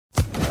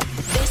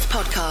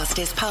podcast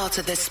is part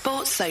of the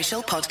Sports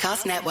Social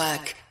Podcast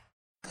Network.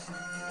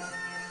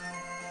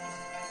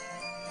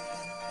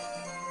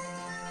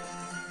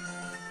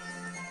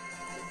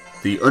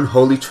 The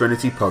Unholy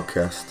Trinity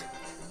Podcast.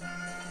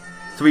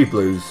 3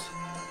 Blues,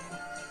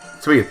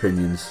 3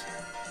 Opinions,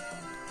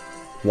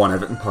 1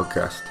 Everton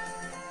Podcast.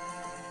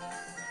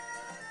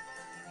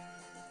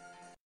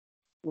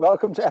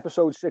 Welcome to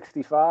episode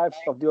 65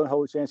 of the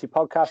Unholy Trinity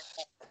Podcast.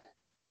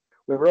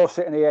 We were all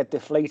sitting here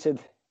deflated.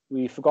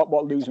 We forgot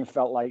what losing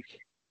felt like.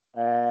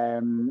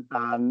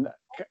 And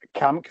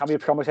can we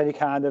promise any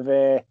kind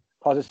of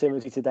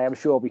positivity today? I'm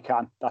sure we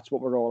can. That's what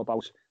we're all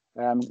about.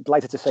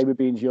 Delighted to say we're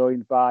being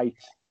joined by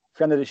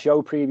friend of the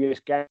show, previous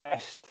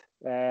guest,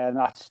 and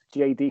that's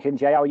Jay Deacon.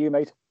 Jay, how are you,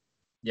 mate?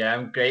 Yeah,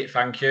 I'm great,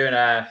 thank you,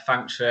 and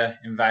thanks for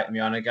inviting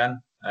me on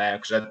again.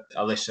 Because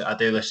I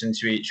do listen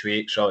to you each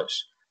week, so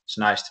it's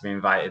nice to be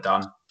invited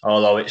on.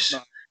 Although it's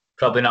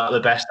probably not the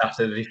best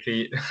after the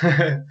defeat.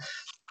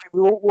 We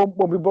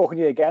won't be booking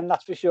you again,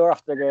 that's for sure,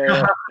 after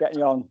getting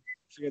you on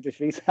for your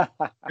defeat. Well,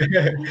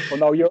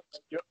 no, you're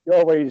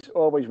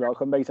always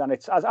welcome, mate. And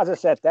it's as I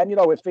said then,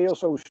 it feels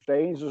so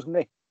strange, doesn't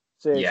it,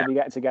 to be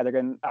getting together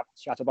and have a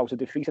chat about a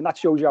defeat. And that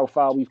shows you how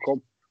far we've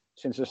come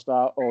since the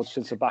start, or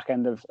since the back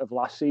end of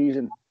last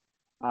season,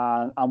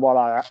 and what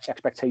our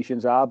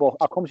expectations are. But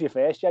I'll come to you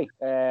first, Jay.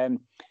 In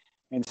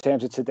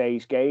terms of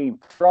today's game,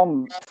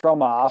 from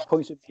our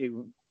point of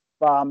view,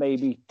 bar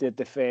maybe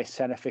the first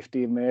 10 or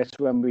 15 minutes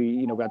when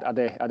we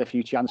had a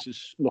few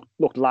chances,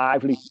 looked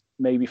lively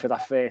maybe for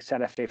that first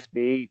 10 or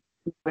 15.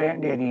 We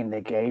weren't really in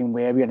the game,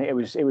 were we? And it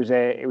was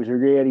a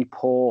really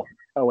poor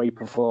away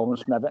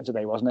performance from Everton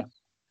today, wasn't it?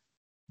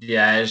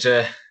 Yeah, it was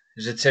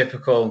a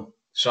typical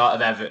sort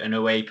of Everton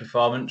away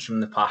performance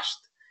from the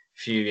past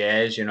few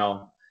years.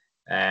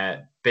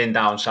 Been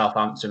down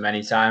Southampton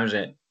many times.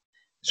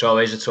 It's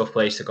always a tough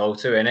place to go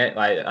to, isn't it?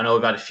 Like, I know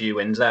we've had a few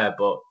wins there,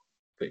 but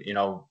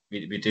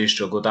we do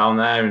struggle down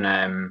there.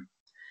 And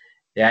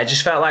it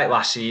just felt like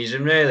last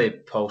season, really,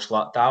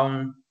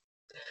 post-lockdown.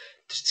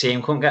 The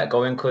team couldn't get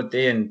going, could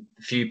they? And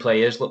a few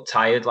players looked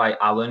tired, like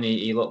Allen,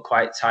 he looked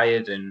quite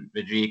tired, and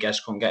Rodriguez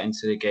couldn't get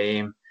into the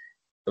game.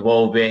 The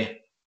Wolby,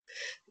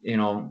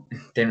 didn't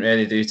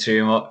really do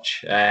too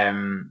much.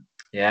 It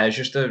was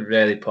just a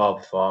really poor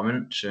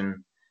performance.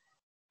 And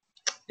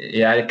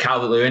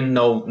Calvert-Lewin,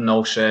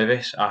 no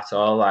service at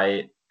all.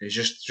 Like, it was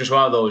just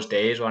one of those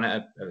days, wasn't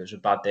it? It was a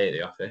bad day at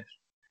the office.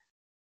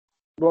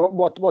 Well,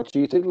 what do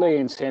you think, Lee,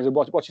 in terms of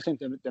what do you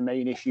think the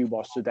main issue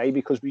was today?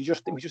 Because we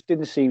just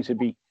didn't seem to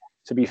be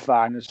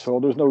fine at all.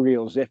 There was no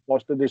real zip.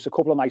 There's a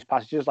couple of nice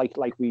passages, like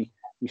we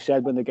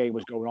said when the game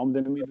was going on,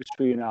 didn't we,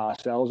 between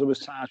ourselves? There was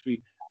times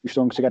we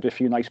strung together a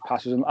few nice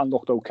passes and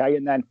looked okay,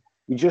 and then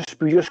we just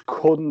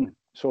couldn't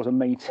sort of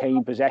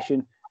maintain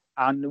possession,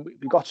 and we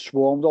got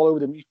swarmed all over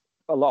them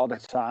a lot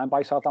of the time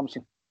by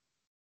Southampton.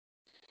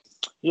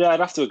 Yeah, I'd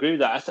have to agree with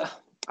that.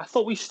 I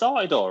thought we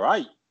started all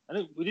right. I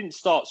think we didn't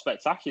start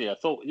spectacularly. I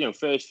thought,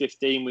 first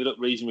 15 we looked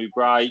reasonably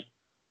bright.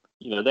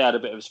 They had a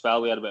bit of a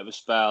spell. We had a bit of a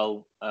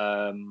spell.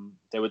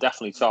 They were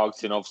definitely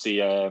targeting,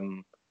 obviously,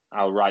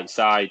 our right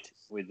side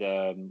with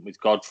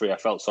Godfrey. I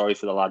felt sorry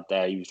for the lad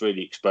there. He was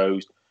really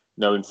exposed,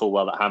 knowing full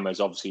well that Hammers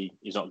obviously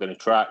is not going to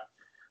track.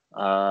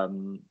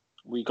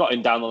 We got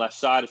him down the left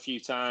side a few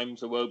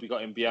times. Iwobi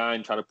got him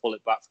behind, trying to pull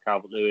it back for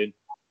Calvert-Lewin.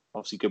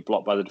 Obviously, good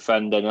block by the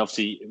defender. And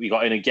obviously, we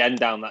got in again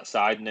down that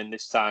side. And then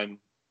this time,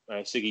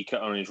 Siggy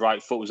cut on his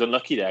right foot. Was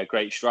unlucky there.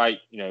 Great strike.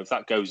 If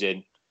that goes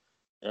in,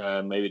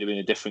 maybe it'd have been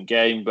a different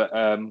game. But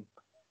and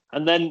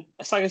then,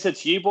 it's like I said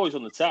to you boys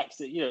on the text,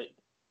 that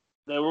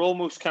they were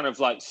almost kind of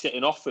like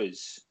sitting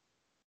offers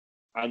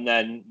and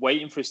then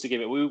waiting for us to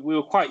give it. We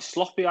were quite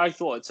sloppy, I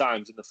thought, at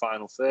times in the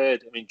final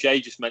third. I mean, Jay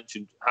just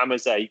mentioned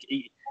Hammers there.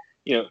 He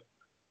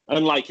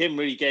unlike him,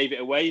 really gave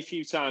it away a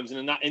few times, and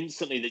then that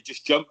instantly they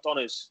just jumped on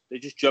us. They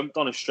just jumped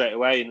on us straight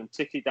away, and then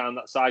Ticky down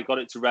that side got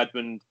it to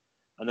Redmond,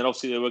 and then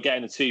obviously they were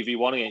getting a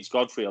 2v1 against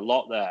Godfrey a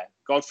lot there.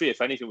 Godfrey,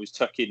 if anything, was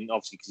tucking,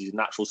 obviously because he's a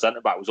natural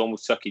centre back, was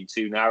almost tucking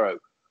too narrow,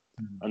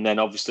 and then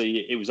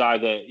obviously it was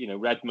either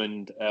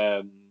Redmond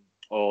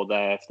or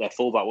their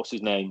fullback. What's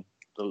his name?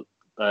 The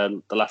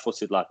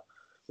left-footed lad.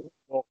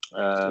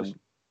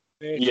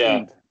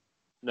 Bertrand.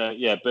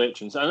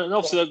 And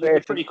obviously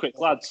they're pretty quick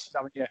lads.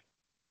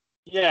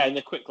 Yeah, and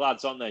they're quick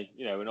lads, aren't they?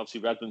 And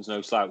obviously Redmond's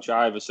no slouch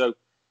either. So,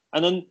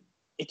 and then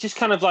it just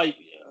kind of like,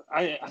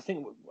 I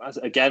think,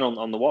 again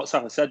on the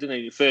WhatsApp, I said,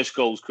 the first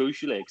goal was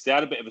crucially because they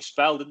had a bit of a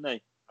spell, didn't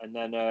they? And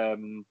then,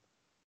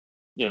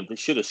 they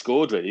should have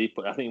scored really,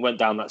 but I think he went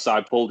down that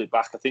side, pulled it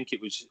back. I think it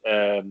was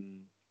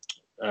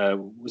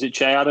it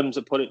Che Adams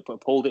that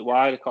pulled it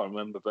wide? I can't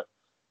remember,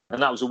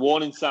 and that was a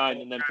warning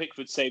sign. And then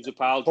Pickford saves a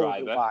pile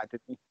driver.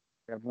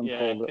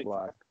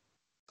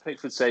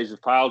 Pickford saves a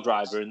pile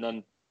driver, and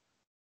then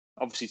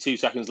obviously 2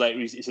 seconds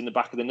later it's in the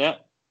back of the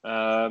net.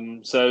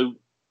 So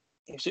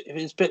it's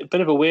a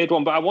bit of a weird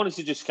one. But I wanted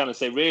to just kind of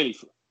say, really,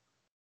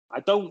 I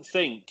don't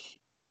think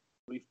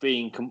we've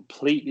been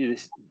completely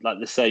like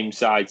the same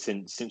side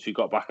since we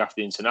got back after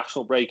the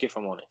international break, if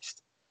I'm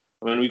honest.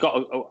 I mean, we got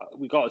a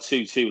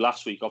 2-2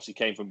 last week. Obviously,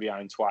 came from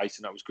behind twice,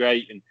 and that was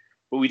great.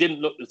 But we didn't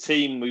look the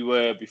team we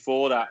were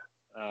before that.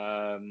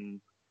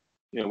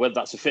 Whether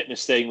that's a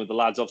fitness thing with the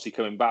lads obviously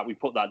coming back, we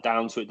put that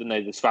down to it, didn't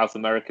they? The South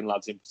American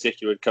lads in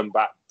particular had come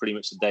back pretty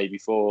much the day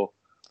before.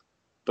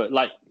 But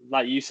like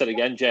you said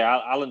again, Jay,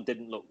 Alan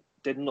didn't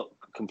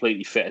look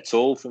completely fit at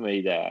all for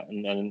me there,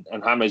 and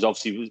James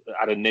obviously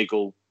had a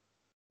niggle,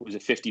 was a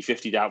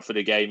 50-50 doubt for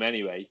the game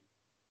anyway.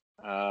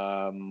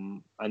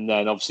 And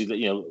then obviously,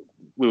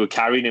 we were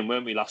carrying him,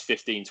 weren't we, last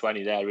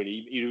 15-20 there,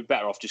 really. He was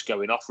better off just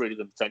going off, really,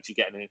 than potentially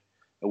getting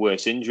a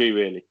worse injury,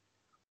 really.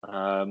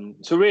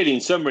 So really,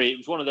 in summary, it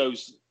was one of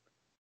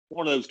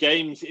those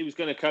games. It was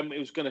going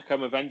to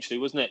come eventually,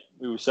 wasn't it?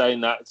 We were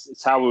saying that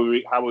it's how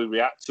we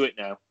react to it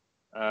now.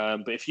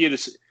 But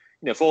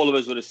if all of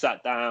us would have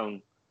sat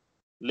down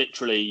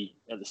literally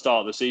at the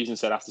start of the season,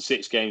 said after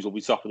 6 games we'll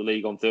be top of the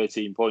league on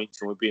 13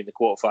 points and we'd be in the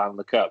quarterfinal of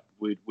the cup,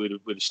 we'd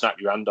have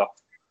snapped your hand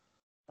off.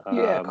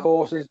 Yeah, of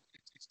course.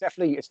 It's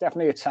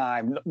definitely a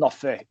time not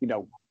for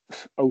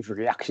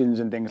overreactions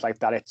and things like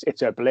that.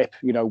 It's a blip.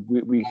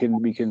 We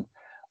can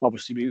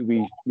obviously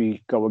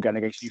we go again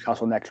against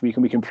Newcastle next week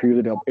and we can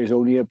prove that it is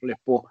only a blip.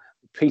 But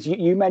Pete,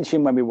 you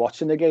mentioned when we were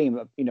watching the game,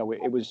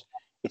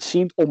 it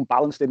seemed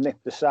unbalanced, didn't it?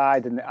 The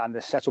side and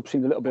the setup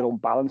seemed a little bit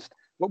unbalanced.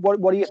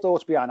 What are your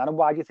thoughts behind that, and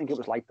why do you think it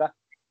was like that?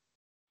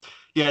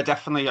 Yeah,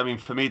 definitely. I mean,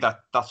 for me,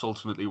 that's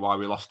ultimately why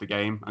we lost the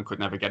game and could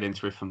never get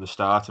into it from the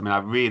start. I mean, I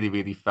really,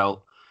 really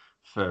felt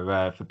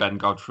for Ben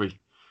Godfrey,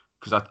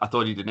 because I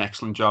thought he did an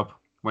excellent job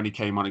when he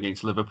came on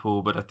against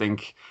Liverpool, but I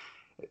think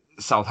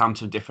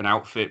Southampton, different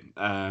outfit,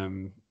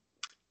 and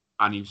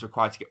he was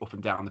required to get up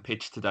and down the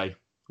pitch today,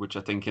 which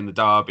I think in the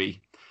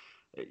derby,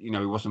 he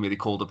wasn't really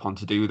called upon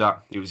to do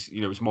that. It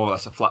was more or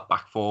less a flat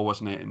back four,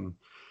 wasn't it? And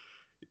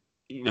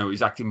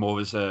he's acting more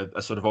as a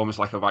sort of almost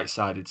like a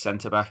right-sided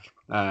centre-back.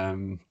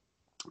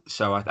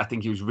 So I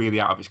think he was really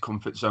out of his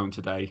comfort zone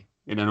today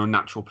in an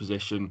unnatural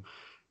position.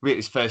 Really,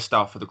 his first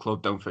start for the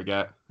club, don't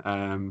forget.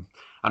 And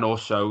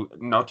also,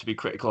 not to be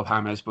critical of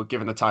James, but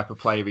given the type of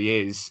player he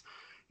is,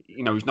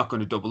 he's not going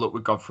to double up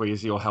with Godfrey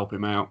as he'll help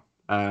him out.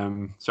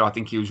 So I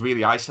think he was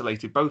really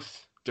isolated,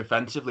 both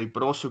defensively,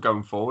 but also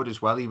going forward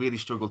as well. He really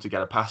struggled to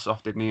get a pass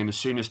off, didn't he? And as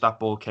soon as that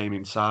ball came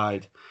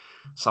inside,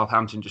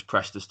 Southampton just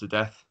pressed us to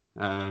death.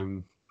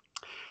 As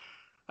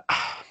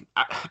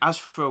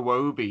for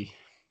Iwobi,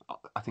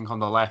 I think on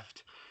the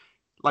left,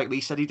 like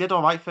Lee said, he did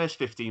all right first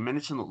 15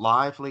 minutes and looked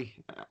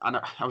lively. And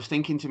I was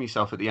thinking to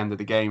myself at the end of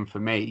the game, for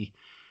me,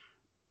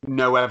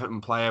 no Everton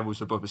player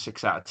was above a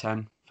 6 out of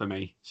 10 for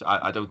me. So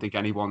I don't think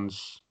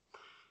anyone's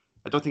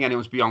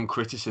beyond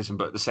criticism,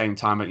 but at the same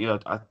time,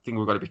 I think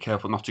we've got to be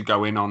careful not to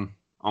go in on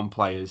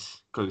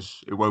players,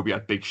 because Iwobi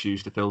had big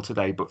shoes to fill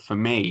today. But for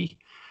me,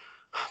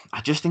 I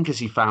just think as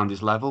he found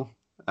his level,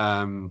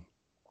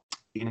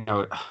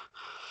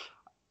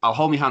 I'll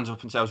hold my hands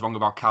up and say I was wrong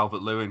about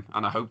Calvert-Lewin,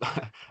 and I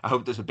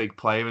hope there's a big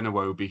player in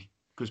Iwobi,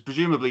 because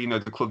presumably,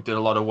 the club did a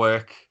lot of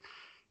work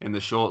in the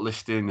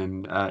shortlisting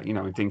and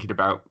and thinking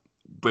about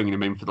bringing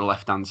him in for the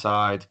left-hand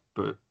side,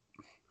 but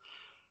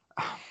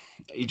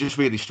he just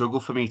really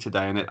struggled for me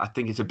today, and I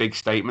think it's a big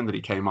statement that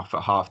he came off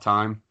at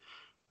half-time.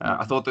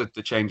 I thought that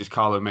the changes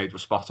Carlo made were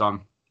spot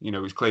on. It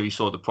was clear he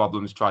saw the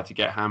problems, tried to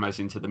get James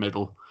into the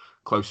middle,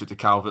 closer to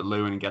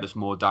Calvert-Lewin, and get us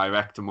more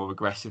direct and more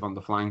aggressive on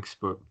the flanks,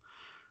 but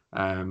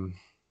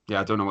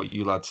I don't know what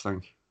you lads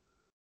think.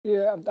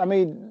 Yeah, I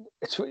mean,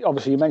 it's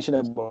obviously you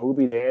mentioned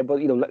Iwobi there,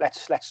 but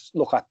let's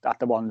look at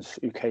the ones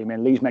who came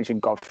in. Lee's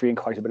mentioned Godfrey in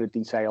quite a bit of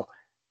detail.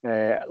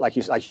 Like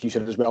you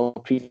said as well,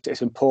 Pete,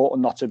 it's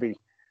important not to be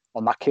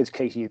on that kid's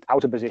case. He's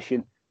out of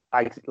position.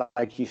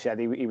 Like you said,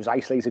 he was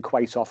isolated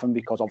quite often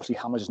because obviously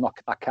James is not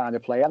that kind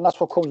of player, and that's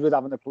what comes with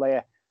having a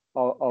player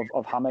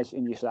of James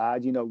in your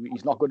side.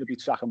 He's not going to be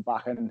tracking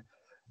back and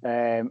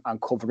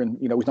covering.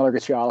 He's not a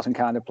Richarlison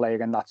kind of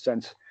player in that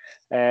sense.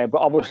 But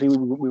obviously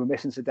we were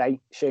missing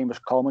today. Seamus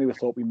Coleman, we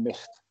thought we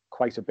missed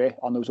quite a bit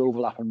on those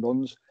overlapping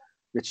runs.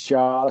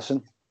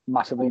 Richarlison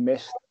massively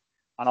missed,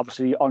 and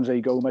obviously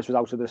Andre Gomez was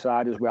out of the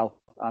side as well.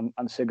 And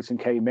Sigurdsson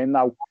came in.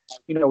 Now,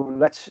 you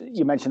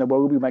mentioned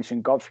Iwobi, you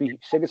mentioned Godfrey.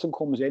 Sigurdsson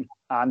comes in,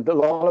 and a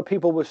lot of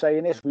people were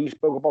saying this. We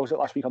spoke about it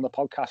last week on the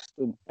podcast,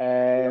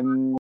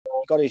 and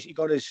he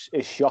got his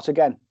shot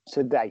again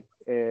today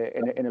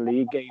in a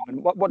league game.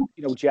 And what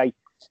Jay,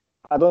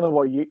 I don't know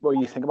what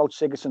you think about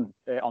Sigurdsson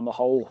on the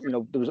whole.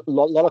 There was a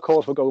lot of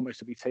calls for Gomez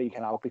to be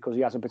taken out because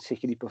he hasn't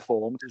particularly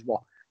performed, is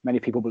what many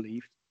people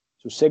believed.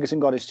 So Sigurdsson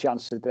got his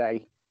chance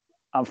today,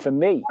 and for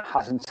me,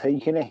 hasn't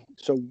taken it.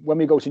 So when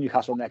we go to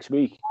Newcastle next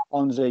week,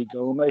 Andre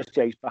Gomez,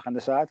 Jay's back on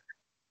the side.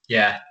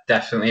 Yeah,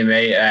 definitely,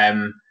 mate.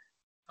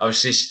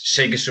 Obviously,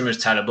 Sigurdsson was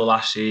terrible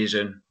last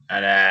season,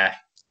 and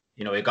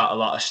he got a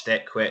lot of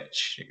stick,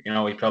 which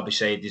we probably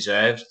say he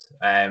deserved.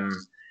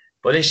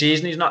 But this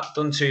season he's not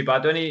done too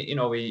bad. When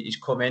he's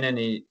come in and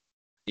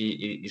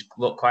he's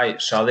looked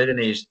quite solid, and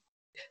he's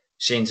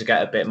seemed to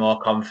get a bit more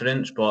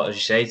confidence. But as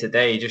you say,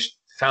 today he just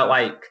felt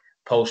like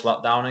post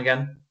lockdown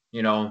again.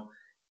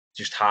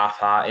 Just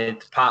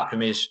half-hearted. Apart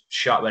from his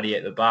shot when he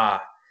hit the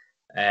bar,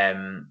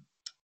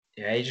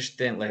 yeah, he just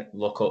didn't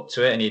look up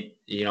to it, and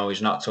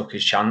he's not took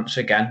his chance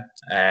again.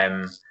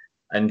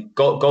 And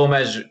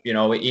Gomez,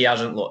 he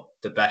hasn't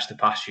looked the best the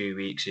past few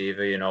weeks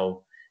either.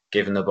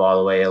 Giving the ball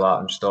away a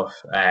lot and stuff.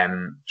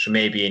 So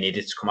maybe he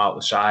needed to come out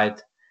the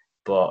side,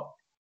 but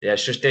yeah,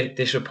 it's just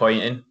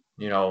disappointing.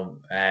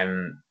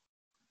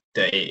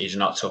 That he's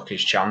not took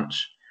his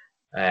chance.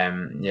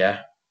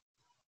 Yeah.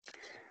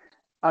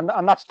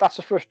 And that's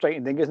a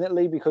frustrating thing, isn't it,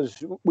 Lee?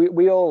 Because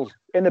we all,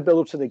 in the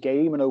build-up to the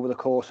game and over the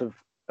course of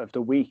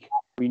the week,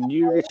 we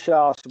knew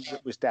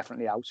Richarlison was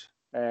definitely out.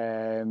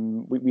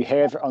 We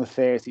heard on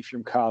Thursday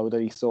from Carlo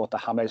that he thought the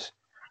Hammers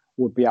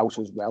would be out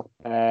as well.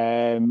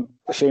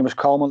 Seamus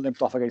Coleman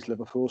limped off against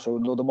Liverpool, so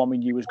another one we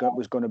knew was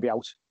going to be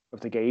out of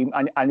the game.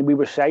 And we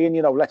were saying,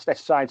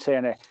 let's try and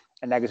turn a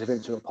negative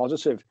into a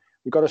positive.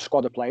 We've got a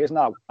squad of players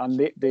now, and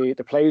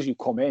the players who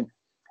come in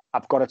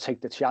have got to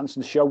take the chance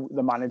and show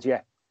the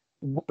manager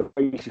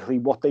basically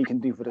what they can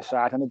do for the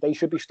side, and they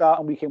should be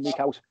starting week in, week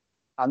out.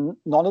 And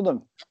none of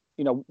them,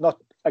 not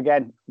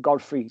again,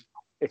 Godfrey.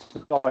 It's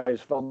not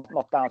his fault,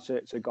 not down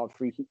to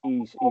Godfrey.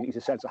 He's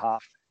a centre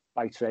half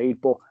by trade,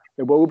 but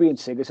Iwobi and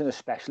Sigurdsson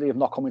especially have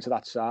not come into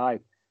that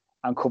side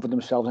and covered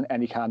themselves in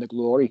any kind of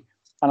glory,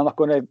 and are not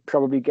going to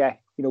probably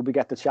get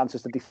the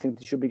chances that they think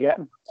they should be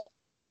getting.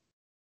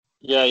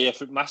 Yeah,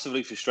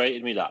 massively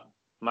frustrated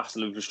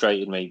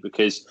me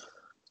because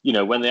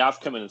when they have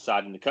come in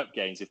inside in the cup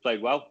games, they've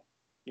played well.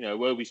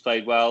 Iwobi's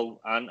played well,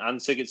 and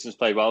Sigurdsson's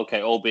played well.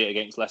 Okay, albeit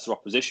against lesser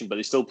opposition, but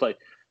they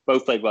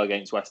both played well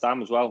against West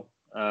Ham as well.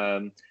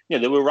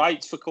 There were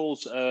rights for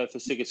calls for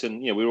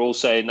Sigurdsson. We were all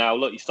saying now,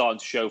 look, he's starting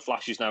to show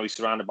flashes now. He's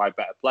surrounded by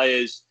better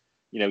players.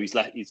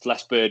 He's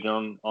less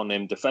burden on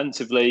him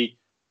defensively.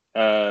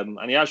 And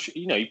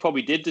he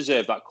probably did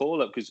deserve that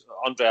call up because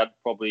Andre had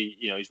probably,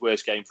 his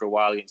worst game for a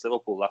while against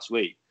Liverpool last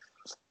week.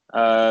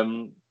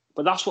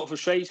 But that's what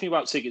frustrates me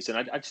about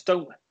Sigurdsson. I just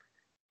don't.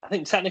 I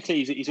think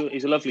technically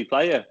he's a lovely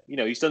player.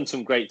 He's done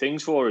some great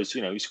things for us.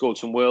 He scored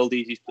some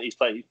worldies. He's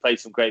played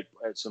some great.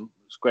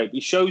 He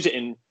shows it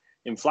in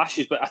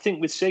flashes. But I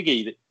think with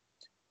Siggy,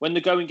 when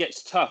the going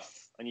gets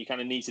tough and you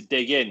kind of need to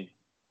dig in,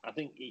 I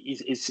think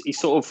he's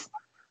sort of.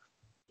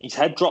 His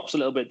head drops a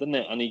little bit, doesn't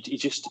it? And he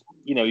just,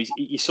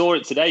 he saw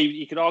it today.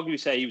 You could argue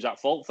say he was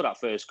at fault for that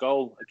first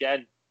goal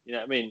again. You know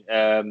what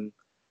I mean?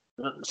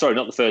 Sorry,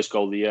 not the first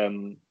goal.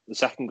 The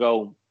second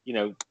goal.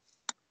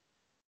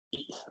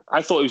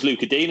 I thought it was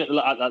Luca Dean.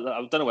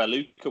 I don't know where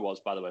Luca was,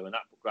 by the way, when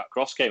that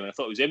cross came. And I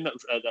thought it was him that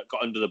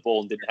got under the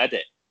ball and didn't head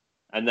it.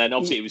 And then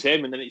obviously it was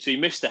him. And then so he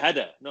missed the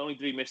header. Not only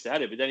did he miss the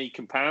header, but then he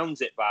compounds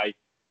it by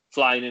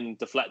flying in,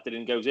 deflected,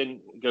 and goes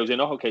in.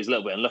 Oh, okay, he's a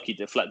little bit unlucky,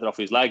 deflected off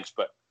his legs,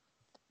 but.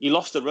 He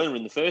lost the runner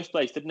in the first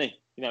place, didn't he?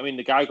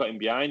 The guy got in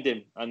behind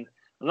him. And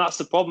that's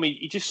the problem.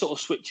 He just sort of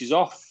switches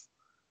off.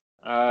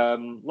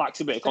 Lacks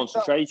a bit of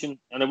concentration.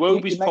 And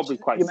Iwobi's probably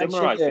quite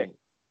similar, I think.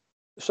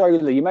 Sorry,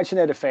 Lee, you mentioned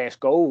there the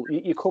first goal.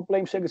 You could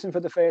blame Sigurdsson for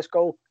the first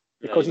goal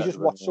because he just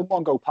watched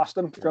someone go past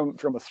him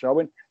from a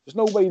throw-in. There's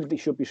no way that they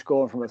should be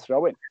scoring from a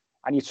throw-in.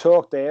 And you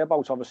talked there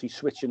about obviously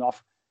switching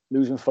off,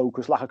 losing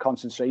focus, lack of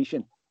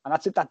concentration. And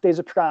that's it. That is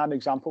a prime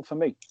example for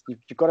me.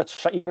 You've got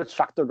to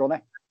track the runner.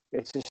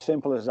 It's as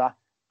simple as that.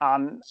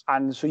 And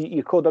so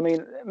you could,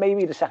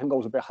 maybe the second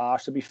goal's a bit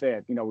harsh, to be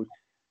fair.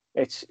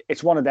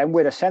 It's one of them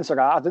where the centre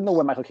half, I didn't know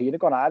where Michael Keane had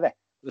gone either.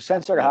 The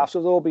centre half,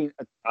 so they'll all be.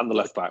 And the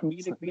left back.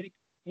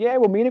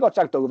 Mina got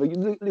jacked over.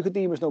 Luca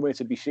Dean was nowhere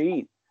to be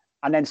seen.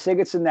 And then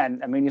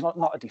Sigurdsson, he's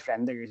not a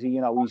defender, is he?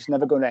 He's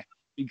never going to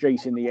be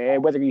great in the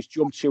air. Whether he's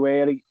jumped too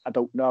early, I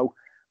don't know.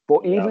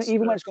 But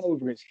even when it's gone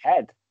over his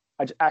head,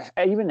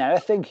 even now I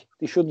think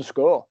they shouldn't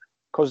score.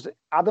 Because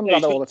Adam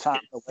done all the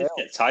time. Just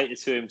get tighter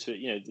to him.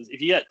 If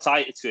you get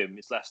tighter to him,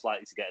 it's less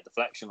likely to get a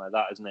deflection like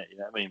that, isn't it? You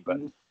know what I mean? But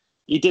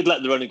he did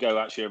let the runner go.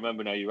 Actually, I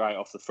remember now. You're right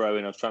off the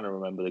throw-in. I was trying to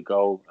remember the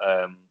goal.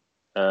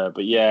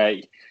 But yeah,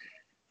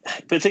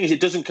 but the thing is, it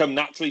doesn't come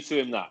naturally to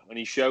him. That when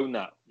he's shown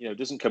that, it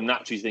doesn't come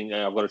naturally. Thinking,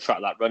 I've got to track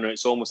that runner.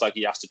 It's almost like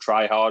he has to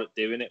try hard at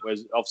doing it.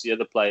 Whereas obviously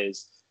other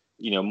players,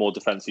 more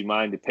defensively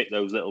minded, pick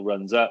those little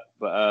runs up.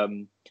 But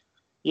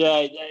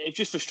yeah, it's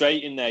just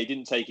frustrating there. He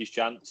didn't take his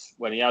chance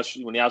when he has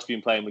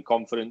been playing with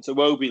confidence.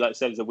 Iwobi, like I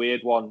said, is a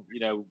weird one.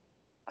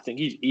 I think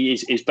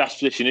his best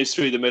position is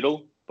through the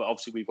middle, but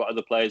obviously we've got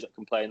other players that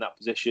can play in that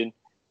position.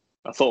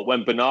 I thought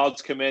when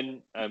Bernard's come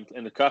in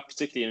the cup,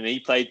 particularly, and he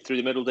played through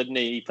the middle, didn't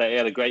he? He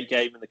had a great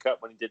game in the cup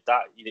when he did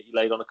that. He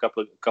laid on a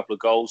couple of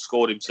goals,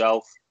 scored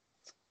himself.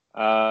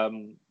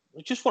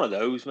 It's just one of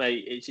those,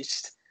 mate.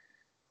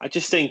 I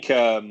just think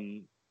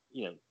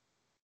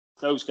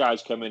those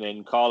guys coming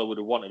in, Carlo would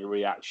have wanted a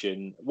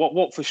reaction.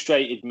 What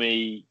frustrated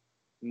me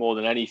more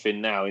than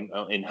anything now,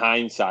 in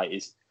hindsight,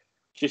 is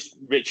just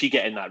Richie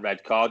getting that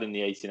red card in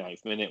the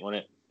 89th minute,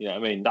 wasn't it? You know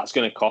what I mean? That's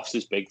going to cost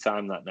us big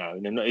time, that now.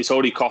 It's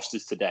already cost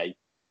us today.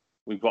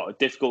 We've got a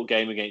difficult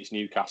game against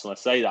Newcastle. I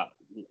say that,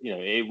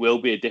 it will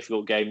be a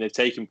difficult game. They've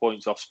taken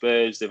points off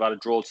Spurs. They've had a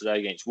draw today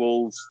against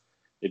Wolves.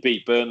 They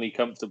beat Burnley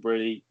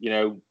comfortably.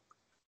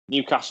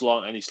 Newcastle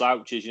aren't any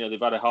slouches. They've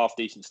had a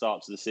half-decent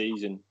start to the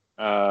season.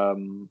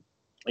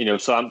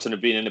 Southampton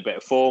have been in a bit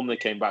of form. They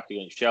came back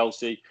against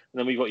Chelsea, and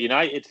then we've got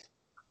United.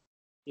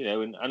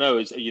 And I know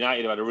as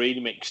United have had a really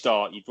mixed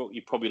start.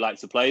 You'd probably like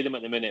to play them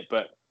at the minute,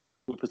 but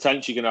we're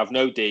potentially going to have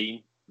no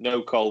Dean,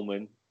 no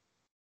Coleman,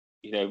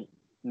 no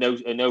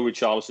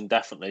Richarlison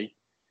definitely,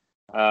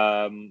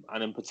 and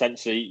then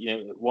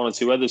potentially one or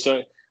two others.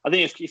 So I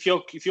think if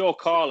you're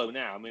Carlo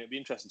now, I mean, it'd be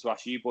interesting to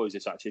ask you boys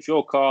this actually. If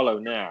you're Carlo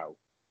now,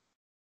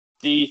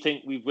 do you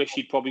think we wish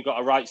he'd probably got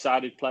a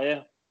right-sided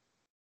player?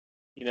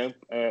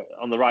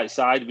 On the right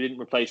side, we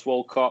didn't replace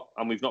Walcott,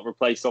 and we've not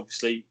replaced.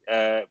 Obviously,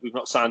 we've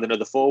not signed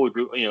another forward.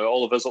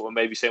 All of us were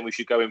maybe saying we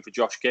should go in for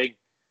Josh King.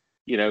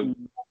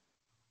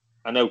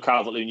 I know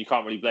Calvert-Lewin. You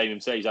can't really blame him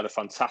today. He's had a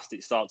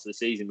fantastic start to the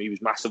season. But he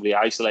was massively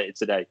isolated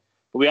today.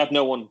 But we had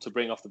no one to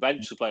bring off the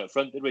bench to play up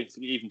front, did we?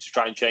 Even to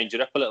try and change it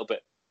up a little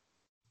bit.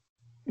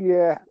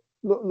 Yeah,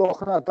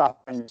 looking at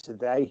that bench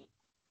today,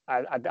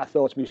 I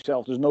thought to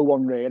myself, there's no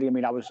one really. I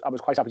mean, I was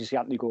quite happy to see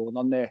Anthony Gordon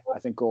on there. I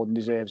think Gordon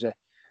deserves a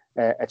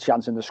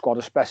chance in the squad,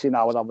 especially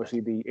now with obviously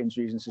the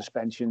injuries and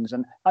suspensions.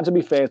 And to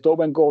be fair, I thought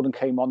when Gordon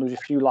came on, there was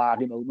a few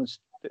lively moments.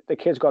 The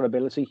kid's got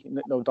ability,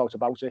 no doubt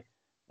about it.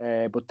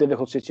 But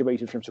difficult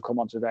situation for him to come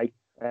on today.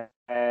 But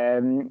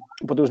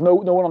there was no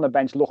one on the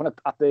bench looking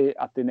at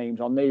the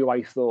names on there who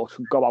I thought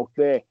could go out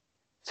there,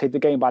 take the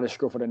game by the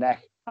scruff of the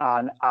neck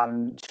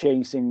and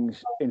change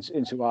things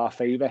into our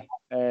favour.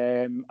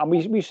 And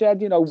we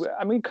said,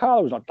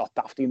 Carlo's not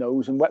daft, he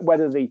knows, and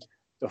whether the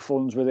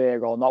funds were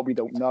there or not, we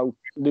don't know.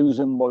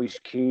 Losing Moise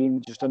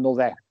Keane, just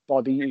another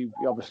body.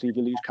 Obviously, if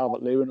you lose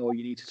Calvert-Lewin or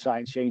you need to try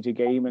and change the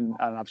game and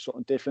have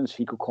something different,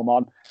 he could come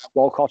on.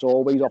 Walcott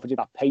always offered you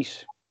that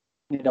pace,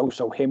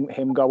 so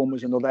him going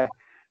was another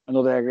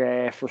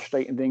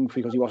frustrating thing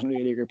because he wasn't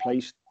really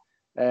replaced.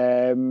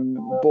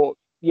 But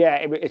yeah,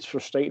 it's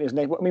frustrating, isn't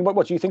it? I mean,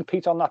 what do you think,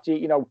 Pete, on that?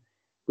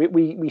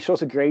 We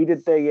sort of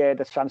graded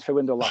the transfer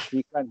window last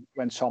week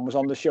when Tom was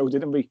on the show,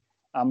 didn't we?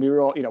 And we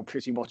were all,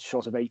 pretty much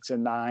sort of 8s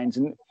and 9s,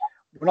 and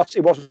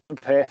it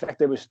wasn't perfect.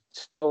 There was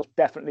still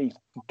definitely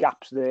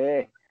gaps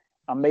there,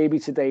 and maybe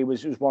today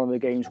was one of the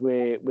games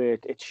where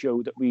it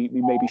showed that we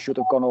maybe should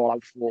have gone all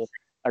out for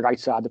a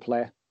right-sided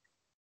player.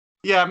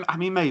 Yeah, I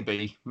mean,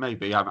 maybe. I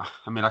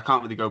mean, I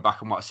can't really go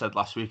back on what I said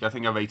last week. I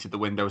think I rated the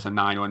window as a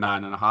 9 or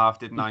 9.5,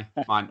 didn't I?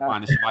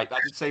 Minus a right. I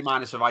did say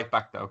minus a right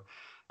back though.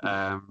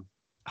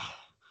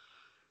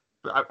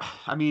 But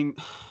I mean.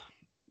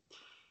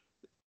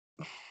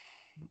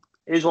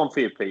 Here's one for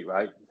you, Pete,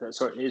 right?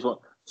 Here's one.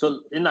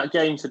 So in that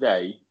game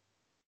today,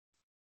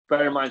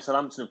 bear in mind,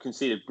 Southampton have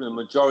conceded the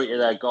majority of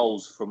their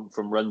goals from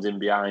runs in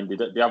behind.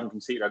 They haven't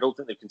conceded. I don't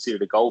think they've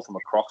conceded a goal from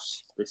a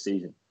cross this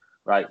season,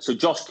 right? So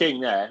Josh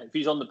King there, if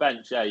he's on the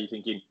bench there, you're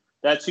thinking,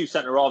 their two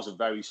centre-halves are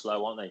very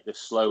slow, aren't they? They're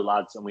slow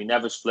lads, and we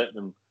never split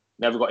them,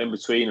 never got in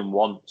between them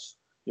once.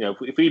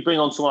 If we bring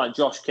on someone like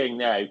Josh King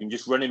there, who can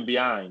just run in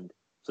behind,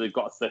 so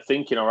they're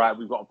thinking, all right,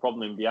 we've got a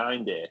problem in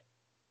behind here.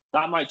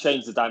 That might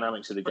change the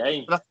dynamics of the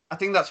game. I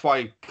think that's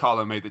why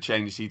Carlo made the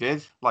changes he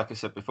did. Like I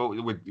said before,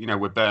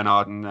 with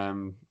Bernard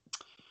and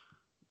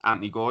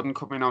Anthony Gordon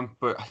coming on.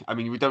 But I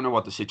mean, we don't know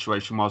what the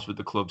situation was with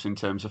the clubs in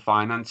terms of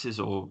finances,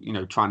 or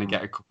trying to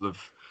get a couple of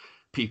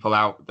people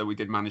out that we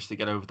did manage to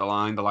get over the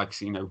line. The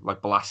likes,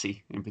 like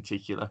Balassi in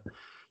particular.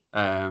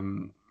 I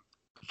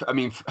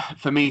mean,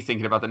 for me,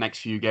 thinking about the next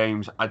few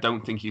games, I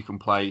don't think you can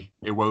play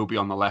Iwobi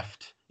on the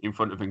left in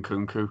front of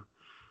Nkunku.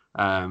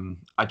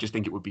 I just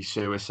think it would be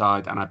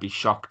suicide, and I'd be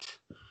shocked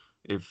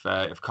if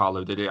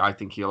Carlo did it. I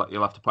think he'll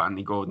have to put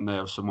Anthony Gordon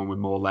there, or someone with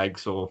more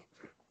legs or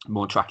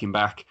more tracking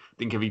back. I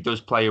think if he does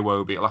play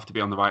Iwobi, it'll have to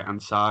be on the right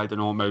hand side and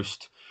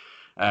almost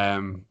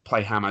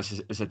play Ham as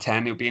a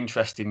 10. It'll be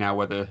interesting now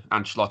whether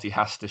Ancelotti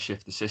has to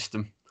shift the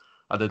system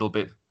a little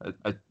bit,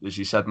 as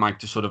you said, Mike,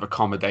 to sort of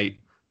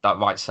accommodate that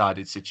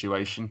right-sided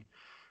situation.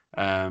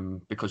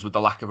 Because with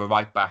the lack of a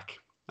right back,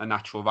 a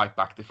natural right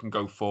back that can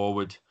go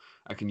forward,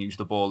 I can use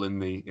the ball in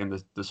the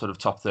sort of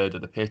top third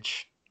of the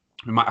pitch.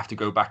 We might have to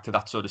go back to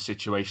that sort of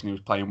situation he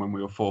was playing when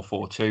we were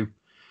 4-4-2,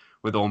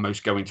 with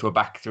almost going to a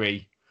back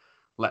three,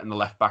 letting the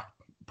left back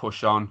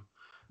push on,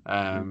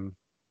 and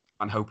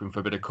hoping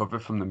for a bit of cover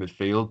from the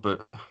midfield.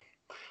 But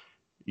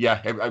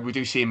yeah, we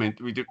do see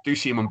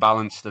him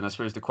unbalanced, and I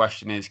suppose the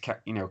question is,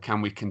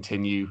 can we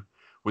continue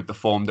with the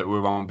form that we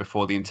were on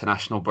before the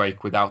international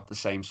break without the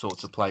same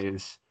sorts of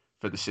players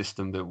for the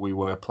system that we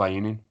were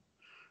playing in?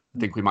 I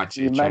think we might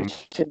see a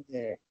change.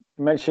 You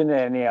mentioned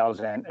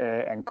Niels and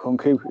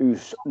Nkunku,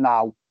 who's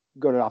now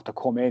going to have to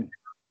come in,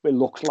 it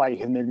looks like,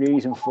 and the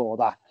reason for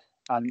that,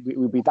 and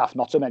we'd be daft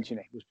not to mention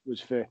it,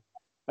 was for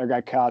a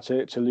red card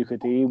to Luca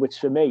D, which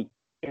for me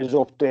is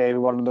up there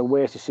one of the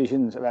worst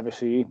decisions I've ever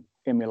seen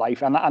in my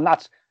life, and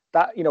that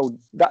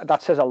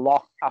says a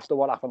lot after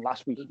what happened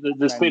last week.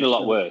 There's been a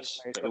lot worse.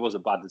 It was a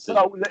bad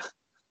decision.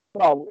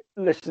 No,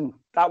 listen,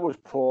 that was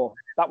poor.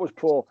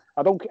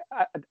 I don't.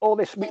 All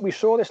this we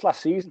saw this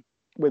last season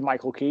with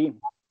Michael Keane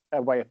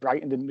away at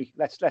Brighton, didn't we?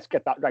 Let's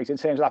get that right in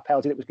terms of that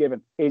penalty that was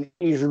given.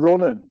 He's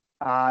running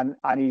and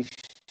he's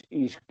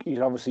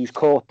obviously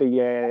caught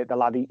the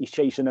lad. He's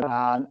chasing him,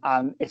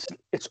 and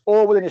it's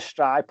all within his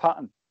stride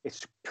pattern.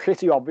 It's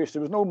pretty obvious.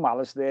 There was no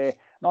malice there,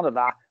 none of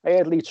that. I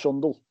heard Lee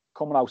Trundle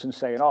coming out and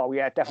saying, "Oh,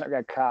 yeah, definitely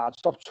red card.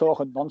 Stop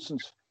talking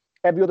nonsense."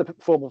 Every other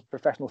form of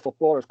professional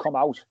footballer has come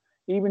out.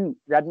 Even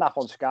Redknapp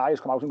on Sky has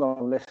come out and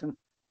gone, "Listen,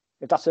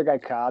 if that's a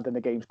red card, then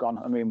the game's gone."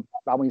 I mean,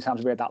 how many times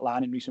have we heard that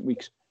line in recent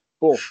weeks?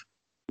 But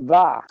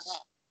that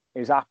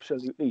is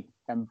absolutely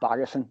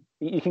embarrassing.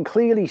 You can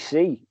clearly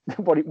see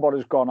what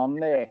has gone on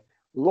there.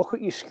 Look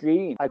at your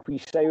screen, like we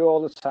say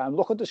all the time.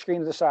 Look at the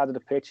screen at the side of the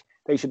pitch.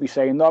 They should be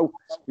saying, "No,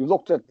 we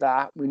looked at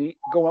that. We need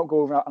go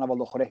over and have a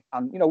look at it."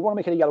 And we want to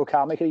make it a yellow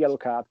card. Make it a yellow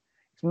card.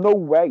 There's no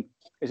way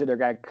is it a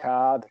red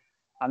card.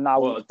 And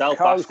now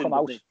Carl's come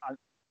out.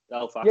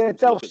 Del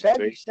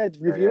said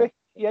review it.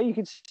 Yeah, you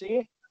can see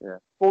it. Yeah.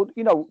 But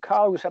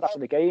Carl said after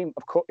the game,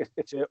 of course,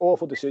 it's an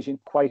awful decision.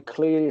 Quite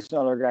clearly, it's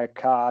not a red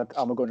card,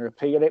 and we're going to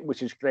appeal it,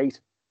 which is great.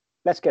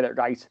 Let's get it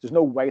right. There's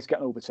no way it's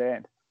getting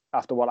overturned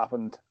after what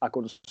happened at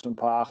Goodison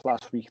Park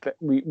last week.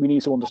 We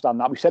need to understand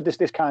that. We said this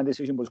kind of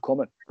decision was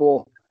coming.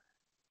 But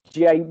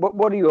Jay,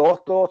 what are your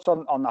thoughts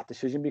on that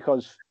decision?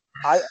 Because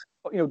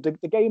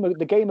the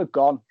game had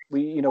gone.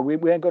 We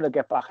weren't going to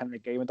get back in the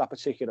game at that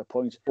particular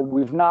point. But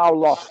we've now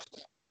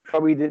lost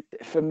probably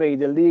for me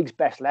the league's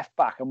best left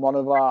back and one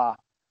of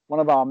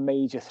our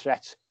major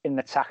threats in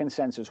the attacking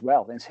sense as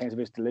well in terms of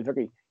his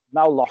delivery.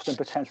 Now lost him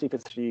potentially for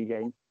 3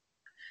 games.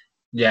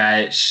 Yeah,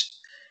 it's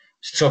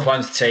a tough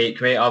one to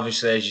take, mate.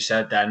 Obviously, as you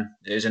said, then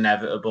it was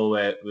inevitable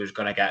we was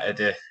going to get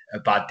a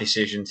bad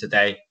decision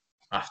today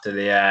after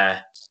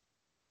the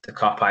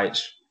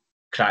cop-outs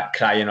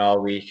crying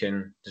all week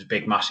and there's a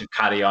big, massive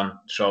carry-on.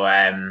 So,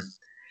 I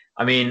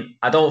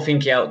don't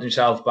think he helped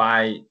himself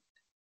by...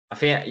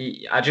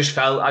 I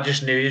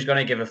just knew he was going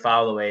to give a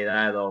foul away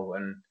there, though,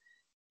 and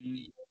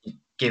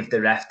give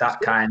the ref that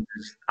kind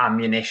of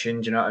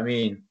ammunition, do you know what I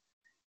mean?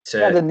 He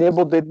had a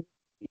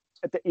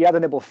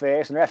nibble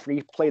first, and the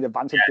referee played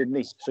advantage, didn't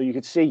he? So you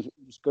could see he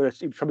was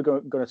probably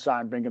going to try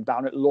and bring him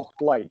down. It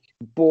looked like,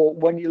 but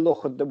when you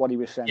look at what he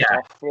was sent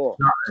off for,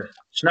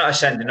 it's not a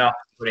sending off,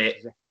 but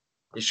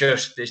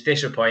it's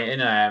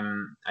disappointing.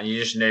 And you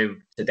just knew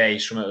today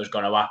something was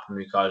going to happen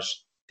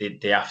because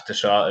they have to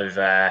sort of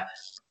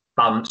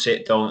balance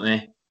it, don't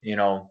they?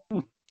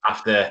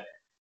 After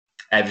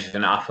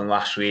everything that happened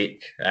last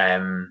week,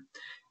 and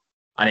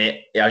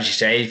as you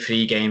say,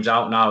 3 games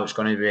out now, it's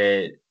going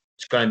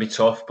to be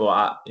tough,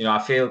 but I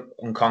feel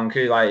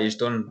Nkunku, like he's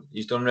done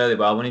really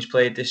well when he's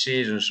played this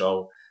season.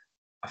 So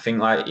I think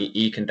like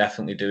he can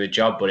definitely do a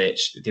job, but it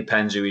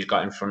depends who he's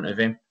got in front of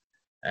him.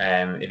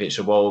 If it's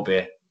a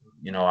Iwobi,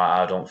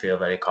 I don't feel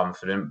very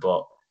confident.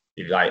 But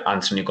if like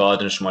Anthony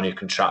Gordon, someone who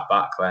can track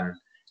back, then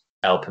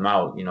help him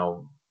out.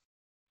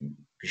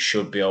 He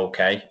should be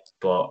okay.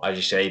 But as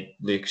you say,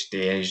 Lucas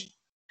Digne, he's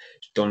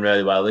done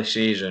really well this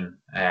season.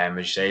 As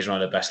you say, he's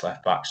one of the best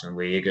left backs in the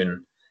league,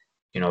 and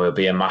it'll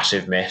be a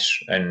massive miss.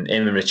 And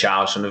him and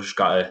Richarlison have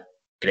got a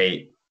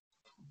great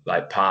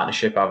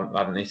partnership,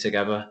 haven't they,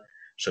 together?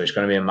 So it's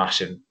going to be a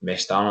massive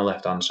miss down the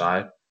left-hand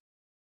side.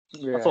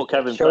 Yeah. I thought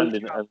Kevin Friend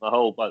on the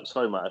whole, but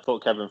sorry, mate. I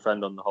thought Kevin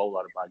Friend on the whole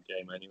had a bad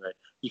game anyway.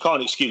 You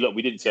can't excuse. Look,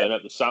 we didn't turn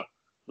up.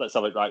 Let's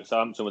have it right.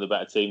 Southampton with a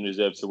better team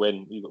deserves to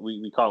win.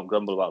 We can't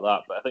grumble about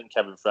that. But I think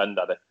Kevin Friend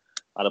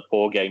had a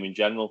poor game in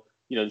general.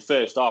 The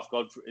first half,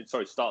 start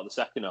of the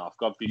second half,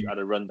 Godfrey had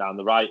a run down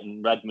the right,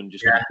 and Redmond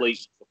just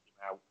completely took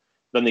him out.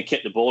 Then they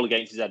kicked the ball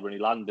against his head when he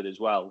landed as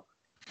well.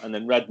 And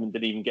then Redmond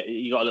didn't even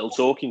he got a little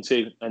talking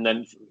to. And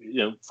then,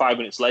 5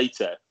 minutes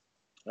later,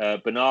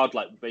 Bernard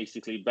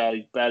basically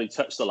barely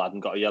touched the lad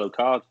and got a yellow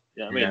card.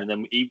 You know what I mean? And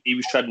then he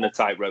was treading a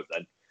tightrope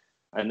then.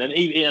 And then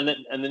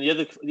the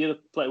other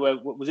player, where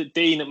was it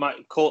Dean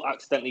that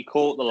accidentally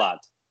caught the lad?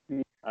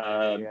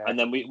 And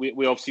then we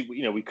obviously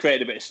we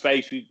created a bit of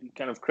space. We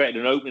kind of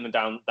created an opening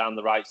down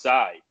the right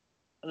side.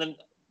 And then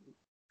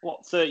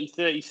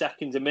 30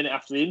 seconds, a minute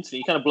after the incident,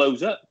 he kind of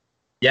blows up.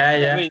 Yeah,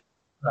 yeah.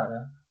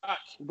 I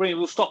mean,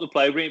 we'll stop the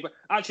play. But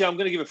actually, I'm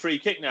going to give a free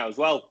kick now as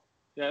well.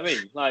 You know what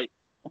I mean?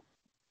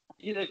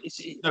 It's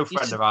no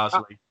friend of ours,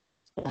 Lee.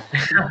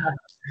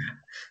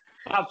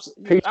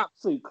 Absolutely.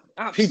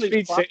 He's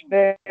been sitting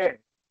there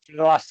for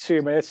the last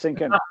 2 minutes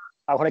thinking,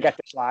 I want to get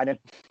this line in.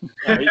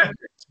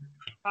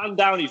 Hand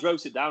down, he's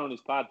wrote it down on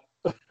his pad.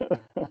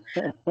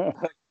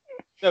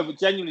 No, but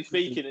genuinely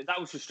speaking, that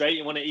was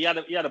frustrating, wasn't it? He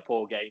had a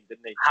poor game,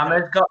 didn't he?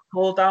 Hamed got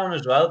pulled down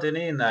as well, didn't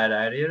he, in that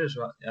area as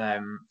well? I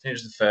think it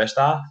was the first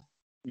half.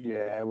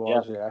 Yeah, it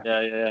was,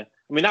 yeah.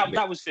 I mean,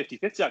 that was 50-50,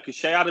 because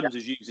Shea Adams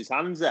has used his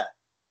hands there.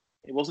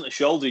 It wasn't a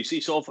shoulder.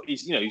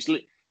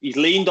 He's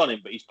leaned on him,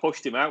 but he's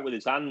pushed him out with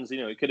his hands.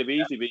 It could have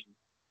easily been.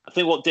 I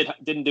think what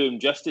didn't do him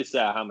justice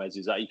there, James,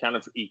 is that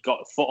he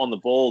got a foot on the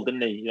ball,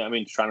 didn't he? You know what I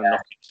mean? Trying to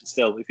knock it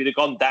still. If he'd have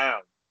gone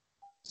down,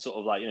 sort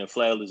of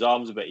flailed his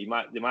arms a bit, they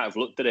might have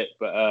looked at it.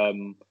 But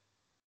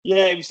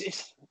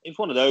it's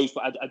one of those.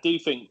 But I do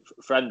think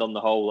Friend on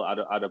the whole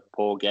had a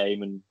poor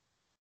game, and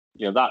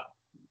that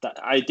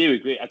I do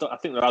agree. I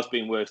think there has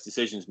been worse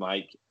decisions,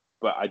 Mike,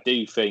 but I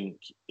do think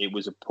it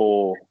was a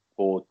poor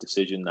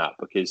decision, that,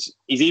 because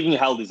he's even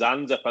held his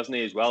hands up, hasn't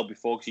he, as well,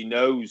 before, because he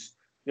knows,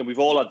 we've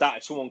all had that.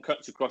 If someone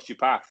cuts across your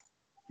path,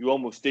 you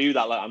almost do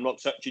that, like, I'm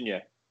not touching you.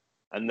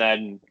 And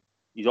then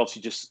he's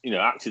obviously just,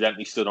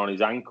 accidentally stood on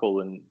his ankle,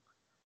 and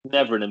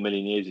never in a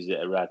million years is it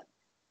a red.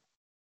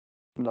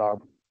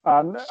 No.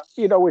 And,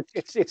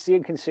 it's the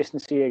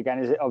inconsistency, again,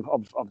 is it,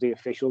 of the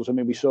officials. I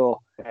mean, we saw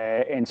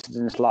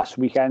incidents last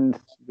weekend.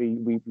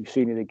 We've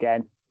seen it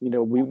again.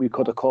 We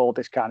could have called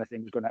this kind of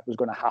thing was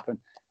going to happen.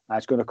 And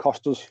it's going to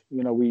cost us.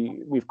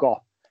 We've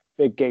got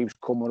big games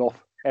coming up.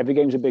 Every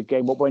game's a big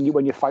game. But when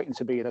you're fighting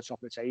to be at the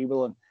top of the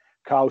table, and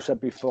Carl said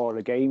before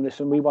the game,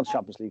 listen, we want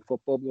Champions League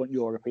football, we want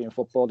European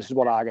football. This is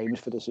what our aim is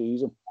for the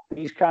season.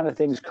 These kind of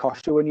things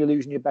cost you when you're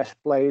losing your best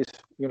players,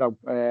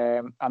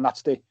 and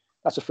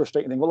that's a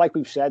frustrating thing. But like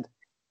we've said,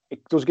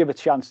 it does give a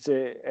chance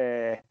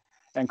to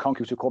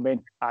Nkunku to come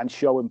in and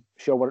show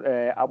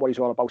what he's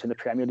all about in the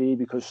Premier League,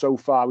 because so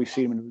far we've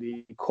seen him in the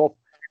League Cup.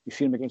 We've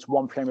seen him against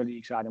one Premier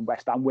League side in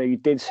West Ham, where he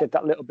did sit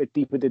that little bit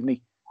deeper, didn't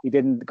he? He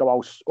didn't go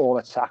out all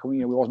attack.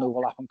 We wasn't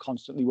overlapping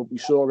constantly, but we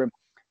saw him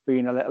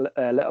being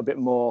a little bit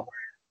more,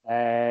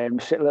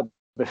 sit a little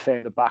bit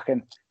further back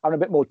and having a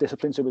bit more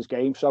discipline to his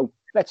game. So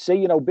let's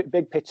see,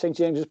 big pitch, St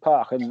James's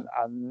Park,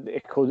 and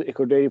it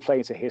could really play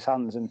into his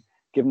hands and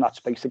give him that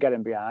space to get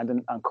in behind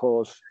and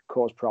cause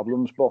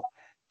problems. But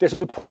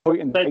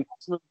disappointing.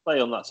 Maximum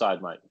play on that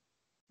side, mate.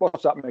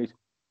 What's that, mate?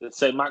 Let's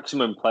say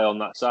maximum play on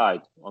that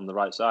side, on the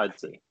right side.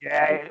 Too.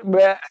 Yeah,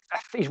 well,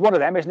 he's one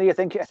of them, isn't he? I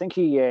think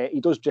he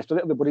does drift a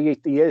little bit, but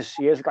he is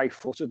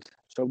right-footed,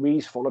 so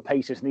he's full of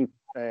pace, isn't he?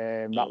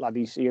 That lad,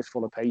 he is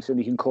full of pace, and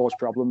he can cause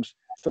problems.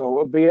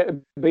 So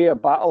it'll be a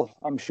battle,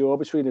 I'm sure,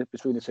 between the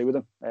two of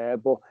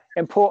them. But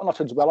important not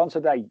to dwell on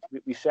today.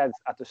 We said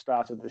at the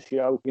start of the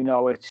show,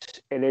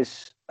 it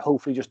is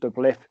hopefully just a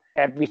blip.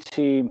 Every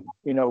team,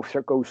 goes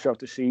throughout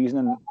the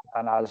season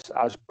and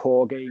has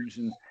poor games,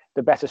 and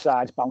the better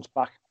sides bounce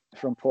back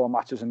from poor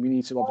matches, and we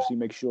need to obviously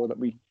make sure that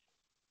we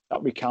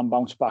can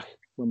bounce back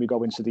when we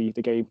go into the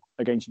game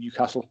against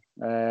Newcastle.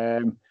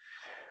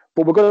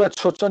 But we're going to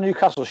touch on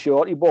Newcastle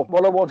shortly. But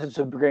what I wanted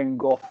to bring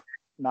up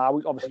now,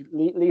 we obviously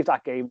leave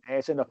that game.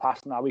 It's in the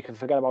past now. We can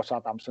forget about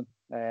Southampton.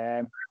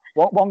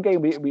 One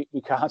game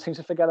we can't seem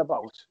to forget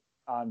about,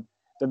 and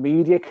the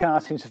media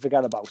can't seem to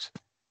forget about,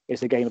 is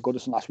the game at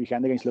Goodison last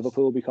weekend against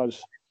Liverpool,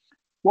 because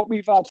what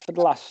we've had for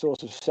the last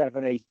sort of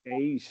 7-8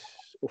 days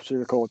up to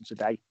recording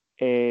today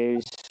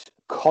is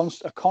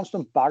a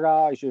constant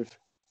barrage of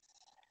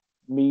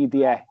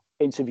media,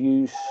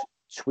 interviews,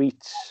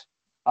 tweets,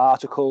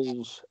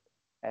 articles,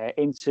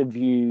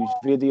 interviews,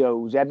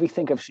 videos,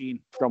 everything I've seen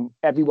from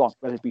everyone,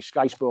 whether it be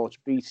Sky Sports,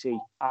 BT,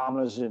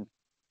 Amazon,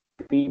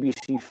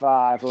 BBC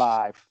 5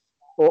 Live,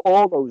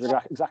 all those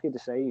are exactly the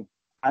same.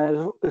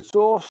 And it's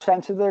all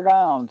centred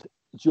around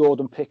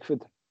Jordan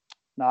Pickford.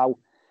 Now,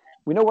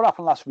 we know what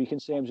happened last week in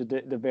terms of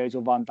the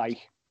Virgil van Dijk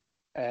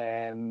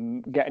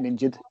getting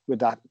injured with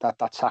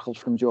that tackle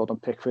from Jordan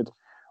Pickford.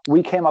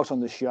 We came out on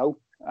the show,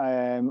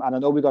 and I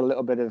know we got a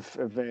little bit of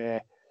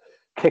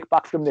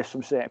kickback from this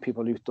from certain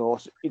people who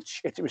thought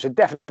it was a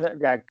definite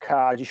red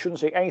card. You shouldn't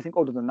say anything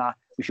other than that.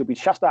 We should be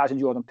chastising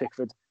Jordan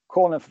Pickford,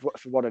 calling him for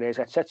what it is,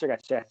 etc.,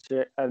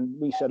 etc. And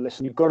we said,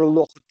 listen, you've got to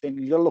look at things.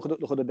 You've got to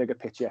look at the bigger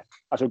picture.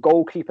 As a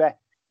goalkeeper,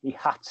 he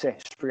had to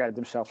spread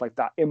himself like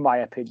that. In my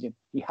opinion,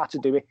 he had to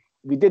do it.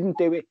 If he didn't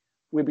do it,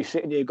 we'd be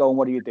sitting here going,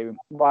 "What are you doing?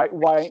 Why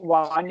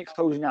aren't you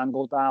closing the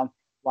angle down?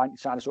 Why aren't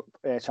you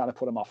trying to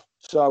put him off?"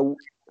 So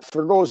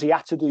for us, he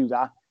had to do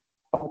that.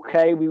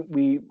 Okay,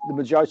 the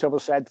majority of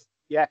us said,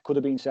 yeah, could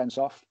have been sent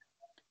off.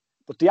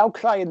 But the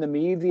outcry in the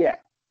media,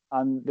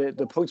 and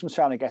the point I'm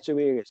trying to get to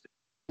here is,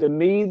 the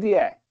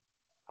media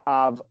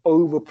have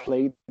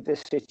overplayed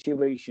this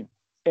situation,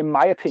 in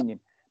my opinion,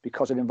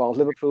 because it involves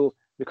Liverpool,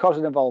 because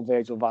it involved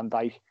Virgil van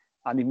Dijk,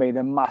 and he made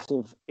a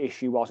massive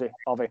issue of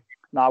it.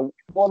 Now,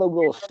 what I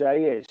will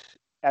say is,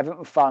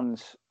 Everton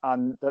fans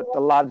and the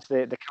lads,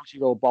 the County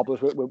Road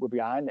Bobblers were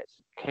behind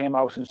this, came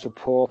out in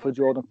support for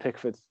Jordan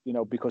Pickford,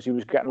 because he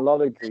was getting a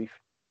lot of grief.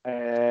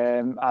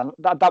 And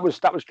that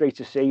was great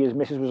to see. His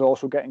missus was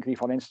also getting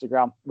grief on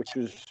Instagram, which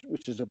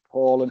was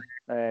appalling.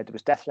 There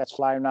was death threats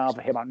flying around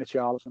for him and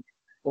Richarlison.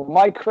 But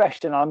my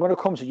question, and I'm going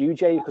to come to you,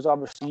 Jay, because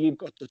obviously you've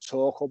got the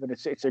talk up, and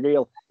it's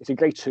a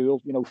great tool,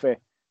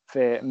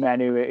 for men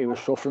who are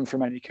suffering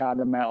from any kind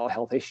of mental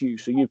health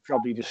issues. So you've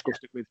probably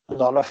discussed it with a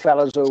lot of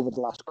fellas over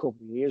the last couple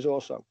of years or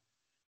so.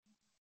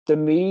 The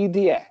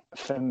media,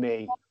 for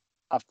me,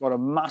 have got a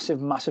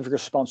massive, massive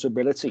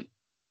responsibility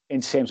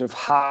in terms of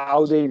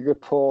how they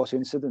report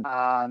incidents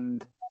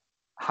and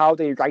how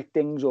they write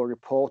things or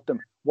report them,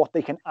 what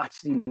they can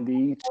actually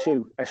lead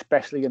to,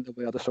 especially in the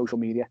world of social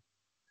media.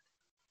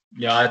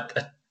 Yeah,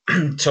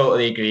 I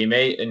totally agree,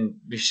 mate. And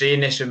we've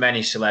seen this with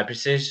many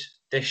celebrities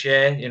this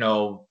year. I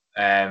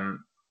don't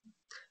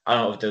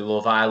know if the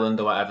Love Island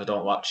or whatever,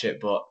 don't watch it,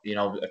 but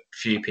a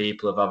few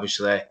people have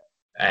obviously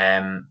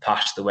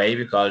passed away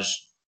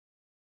because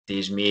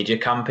these media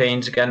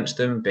campaigns against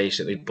them,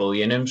 basically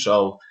bullying them.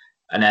 So,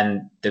 and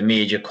then the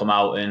media come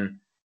out and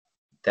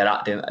they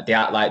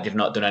act like they've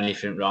not done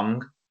anything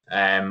wrong,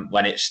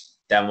 when it's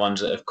them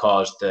ones that have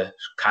caused the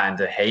kind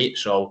of hate.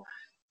 So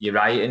you're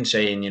right in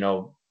saying,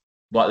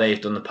 what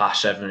they've done the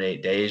past 7 or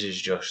 8 days is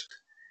just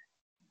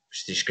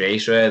it's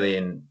disgrace, really.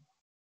 And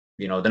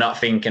they're not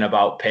thinking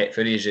about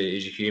Pickford as a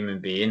human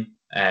being.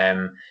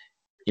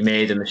 He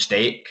made a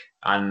mistake,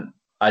 and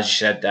as you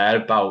said there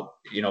about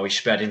he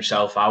spread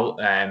himself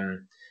out. I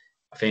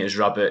think it was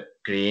Robert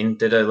Greene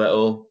did a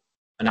little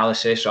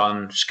analysis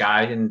on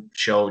Sky and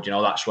showed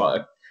that's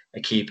what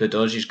a keeper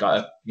does. He's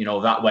got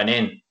that went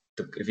in.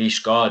 If he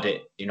scored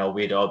it,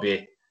 we'd all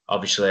be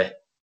obviously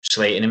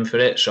slating him for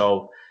it.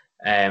 So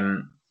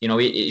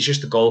he's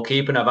just a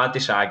goalkeeper. And I've had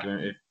this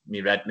argument with my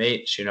red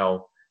mates,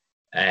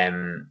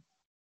 and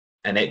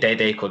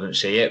they couldn't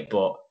see it,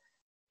 but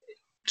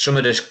some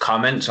of the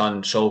comments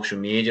on social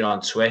media,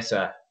 on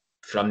Twitter,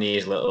 from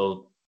these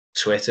little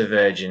Twitter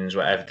virgins,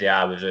 whatever they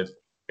are, with a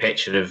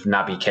picture of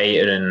Naby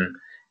Keita and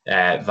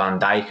Van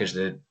Dijk as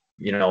their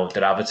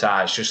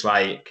avatar. It's just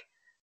like,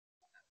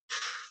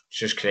 it's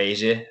just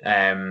crazy.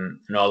 And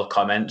all the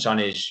comments on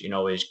his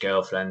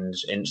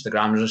girlfriend's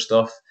Instagrams and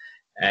stuff.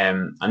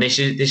 And this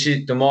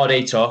is the more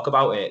they talk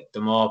about it,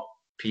 the more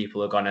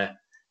people are gonna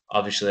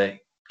obviously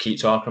keep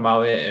talking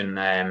about it.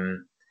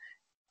 And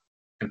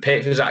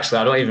Pickford's actually,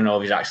 I don't even know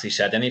if he's actually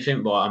said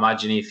anything, but I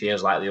imagine he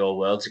feels like the whole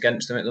world's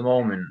against him at the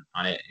moment,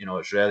 and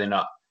it's really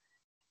not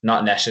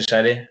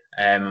necessary.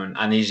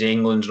 And he's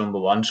England's number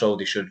one, so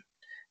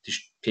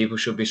people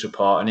should be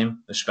supporting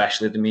him,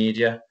 especially the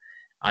media.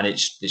 And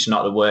it's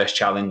not the worst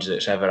challenge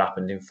that's ever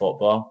happened in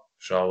football.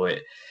 So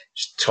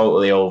it's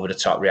totally over the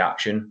top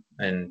reaction,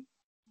 and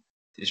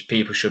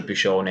people should be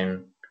showing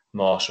him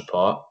more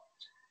support.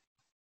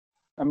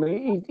 I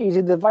mean, he's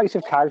a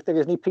divisive character,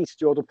 isn't he, Peter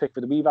Jordan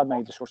Pickford? We've had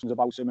many discussions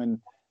about him,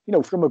 and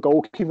from a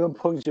goalkeeping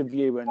point of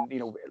view, and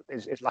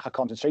his lack of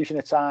concentration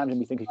at times, and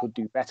we think he could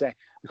do better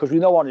because we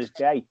know on his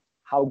day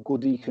how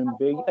good he can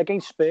be.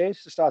 Against Spurs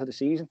at the start of the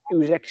season, he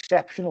was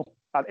exceptional.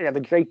 He had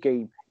a great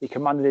game. He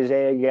commanded his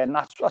area, and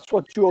that's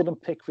what Jordan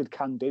Pickford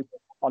can do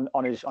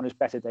on his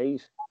better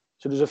days.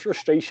 So there's a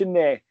frustration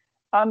there.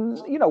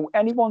 And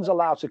anyone's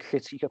allowed to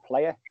critique a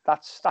player.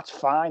 That's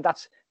fine.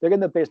 They're in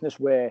the business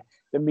where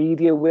the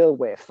media will,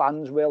 where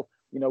fans will.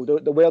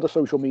 The world of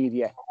social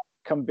media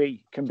can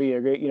be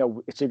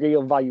it's a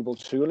real valuable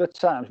tool at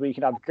times where you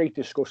can have great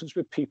discussions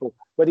with people.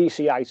 Whether you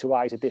see eye to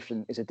eye is a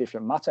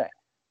different matter.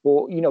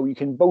 But you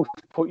can both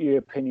put your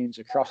opinions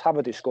across, have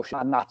a discussion,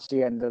 and that's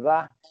the end of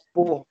that.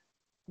 But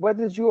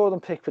whether Jordan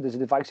Pickford is a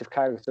divisive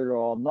character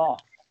or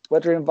not,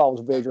 whether it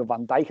involves Virgil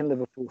van Dijk and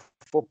Liverpool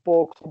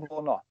Football Club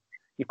or not,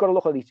 you've got to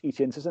look at each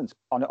incident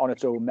on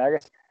its own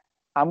merit.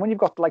 And when you've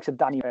got the likes of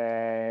Danny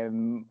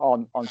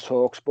on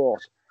TalkSport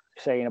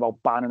saying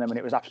about banning him and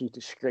it was absolute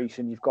disgrace,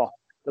 and you've got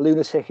the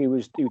lunatic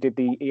who did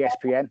the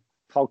ESPN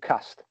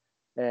podcast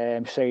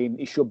saying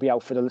he should be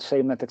out for the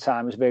same length of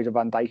time as Virgil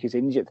van Dijk is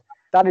injured,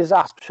 that is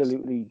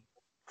absolutely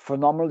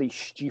phenomenally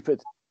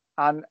stupid.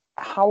 And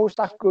how is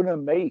that going to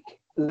make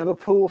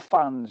Liverpool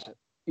fans,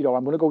 I'm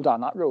going to go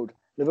down that road,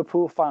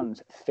 Liverpool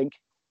fans think?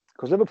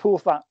 Because Liverpool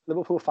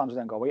fans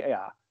then go, wait,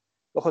 yeah,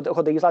 look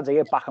at these lads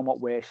here backing what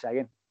we're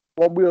saying.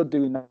 What we'll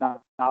do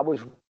now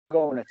is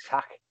go and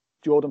attack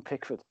Jordan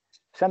Pickford,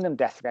 send him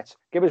death threats,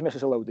 give his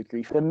missus a load of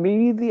grief. The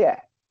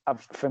media,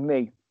 for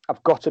me,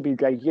 have got to be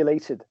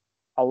regulated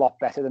a lot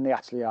better than they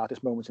actually are at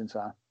this moment in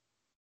time.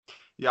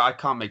 Yeah, I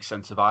can't make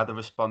sense of either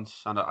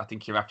response, and I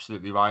think you're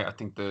absolutely right. I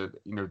think the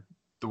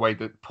way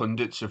that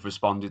pundits have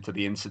responded to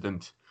the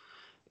incident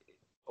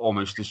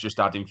almost is just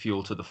adding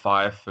fuel to the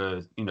fire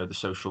for the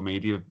social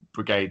media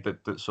brigade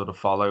that sort of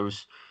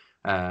follows.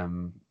 I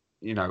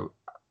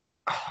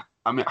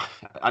mean,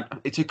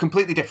 it's a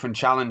completely different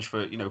challenge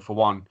for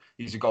one,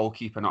 he's a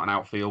goalkeeper, not an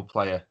outfield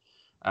player.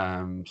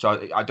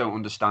 So I don't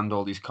understand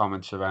all these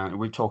comments around. We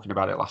were talking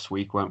about it last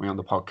week, weren't we, on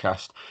the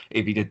podcast?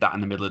 If he did that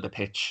in the middle of the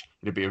pitch,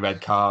 it'd be a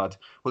red card.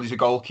 Well, he's a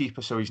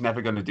goalkeeper, so he's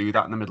never going to do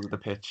that in the middle of the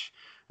pitch.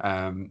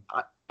 And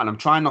I'm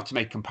trying not to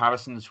make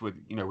comparisons with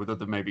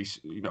other maybe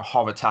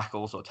horror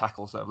tackles or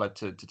tackles that have led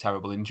to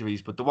terrible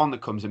injuries. But the one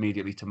that comes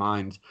immediately to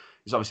mind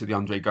is obviously the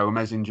Andre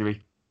Gomez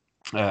injury,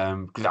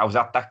 because I was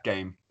at that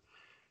game.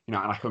 And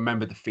I can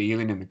remember the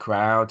feeling in the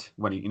crowd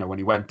when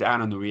he went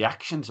down, and the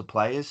reactions of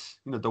players.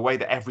 The way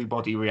that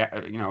everybody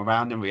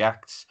around him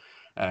reacts,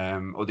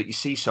 or that you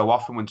see so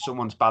often when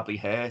someone's badly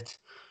hurt.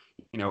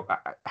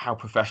 How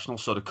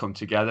professionals sort of come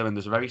together, and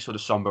there's a very sort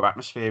of somber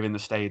atmosphere in the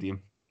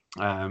stadium.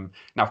 Now,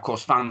 of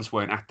course, fans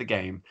weren't at the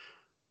game,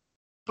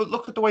 but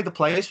look at the way the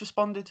players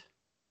responded.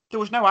 There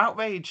was no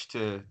outrage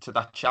to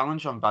that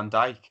challenge on Van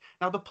Dijk.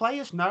 Now the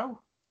players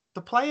know.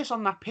 The players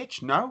on that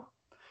pitch know.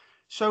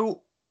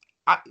 So.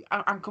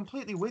 I'm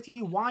completely with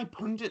you. Why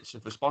pundits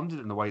have responded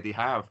in the way they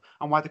have,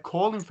 and why they're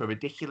calling for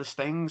ridiculous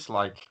things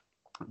like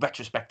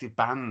retrospective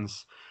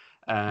bans,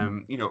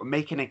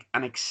 making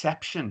an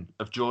exception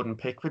of Jordan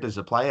Pickford as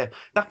a player.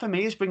 That for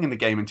me is bringing the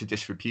game into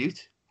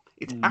disrepute.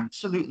 It's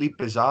absolutely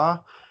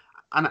bizarre.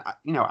 And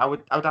I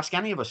would ask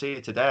any of us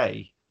here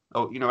today,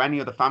 or any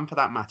other fan for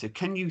that matter,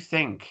 can you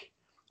think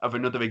of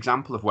another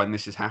example of when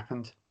this has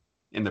happened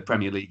in the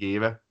Premier League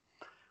era,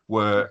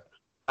 where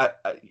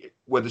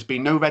there's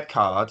been no red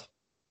card,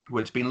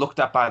 where it's been looked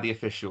at by the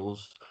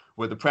officials,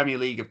 where the Premier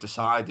League have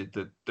decided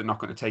that they're not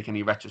going to take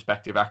any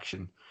retrospective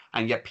action,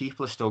 and yet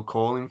people are still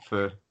calling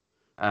for,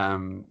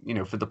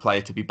 for the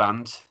player to be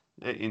banned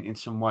in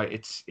some way.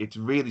 It's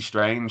really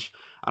strange,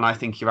 and I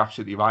think you're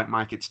absolutely right,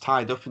 Mike. It's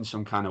tied up in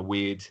some kind of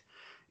weird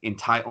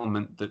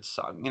entitlement that's,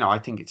 I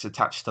think it's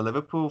attached to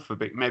Liverpool for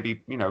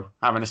maybe,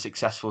 having a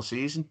successful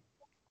season.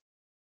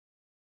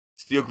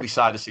 It's the ugly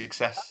side of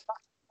success.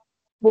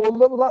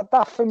 Well,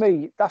 that for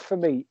me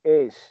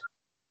is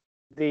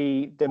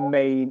the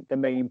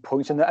main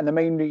point, and the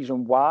main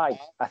reason why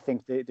I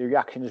think the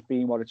reaction has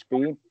been what it's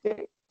been.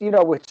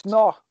 It's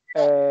not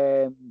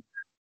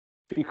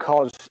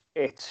because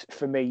it's,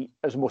 for me,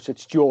 as much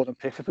it's Jordan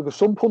Pickford, because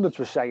some pundits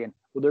were saying,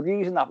 well, the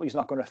reason that he's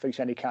not going to face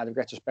any kind of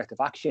retrospective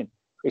action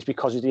is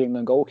because he's the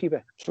England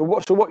goalkeeper. So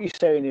what you're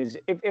saying is,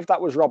 if that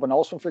was Robin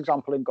Olsen, for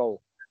example, in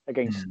goal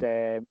against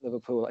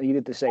Liverpool, and he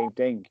did the same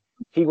thing,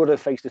 he would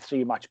have faced a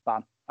 3-match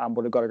ban and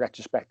would have got a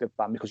retrospective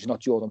ban because he's not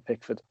Jordan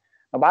Pickford.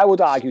 And I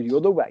would argue the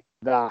other way,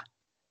 that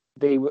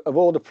of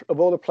all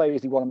the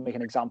players they want to make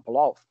an example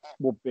of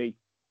would be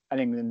an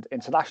England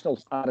international,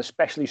 and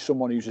especially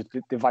someone who's a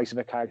divisive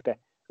a character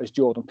as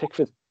Jordan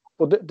Pickford.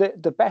 But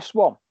the best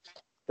one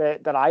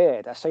that I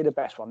heard, I say the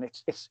best one,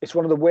 it's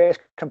one of the worst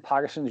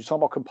comparisons. You're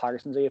talking about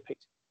comparisons here,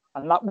 Pete,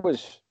 and that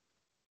was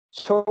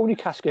Tony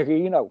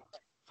Cascarino,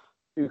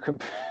 who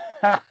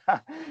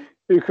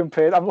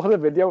compared. I'm looking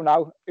at the video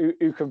now.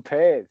 Who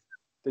compared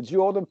the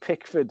Jordan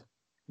Pickford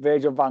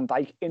Virgil van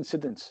Dijk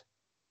incident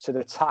to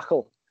the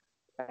tackle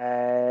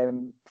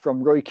from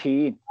Roy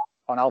Keane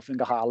on Alfred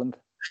Haaland.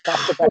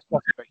 That's the best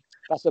one.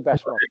 That's the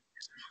best one.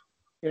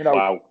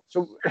 Wow.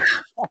 So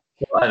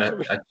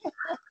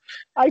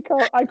I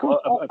can't.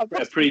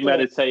 A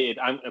premeditated.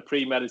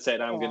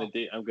 I'm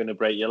going to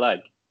break your leg.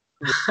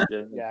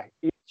 Yeah.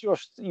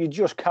 You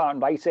just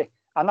can't write it,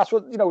 and that's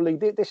what Lee.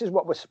 This is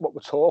what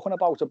we're talking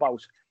about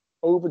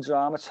over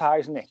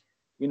dramatizing it.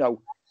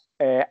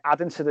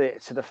 Adding to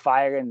the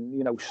fire,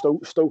 and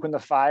stoking the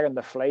fire and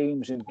the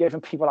flames, and giving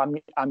people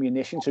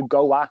ammunition to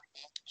go at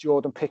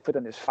Jordan Pickford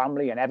and his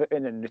family and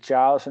Everton and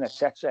Richarlison,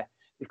 etc.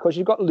 Because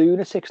you've got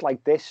lunatics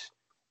like this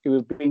who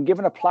have been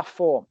given a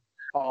platform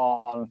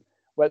on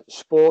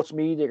sports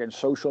media and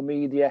social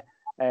media,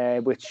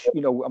 which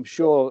I'm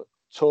sure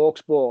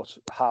TalkSport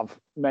have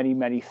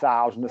many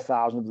thousands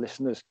of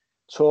listeners.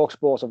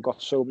 TalkSport have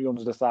got so many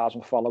hundreds of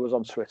thousands of followers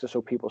on Twitter,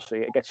 so people see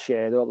it. It gets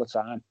shared all the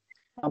time.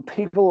 And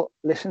people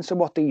listen to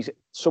what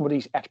some of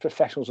these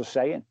ex-professionals are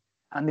saying,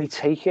 and they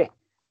take it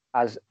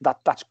as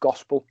that's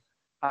gospel.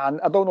 And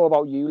I don't know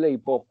about you, Lee,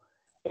 but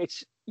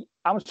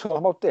I'm talking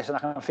about this, and I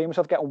can feel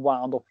myself getting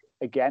wound up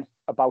again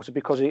about it,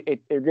 because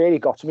it really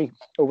got to me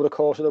over the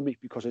course of the week,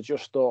 because I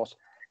just thought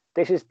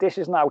this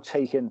is now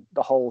taking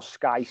the whole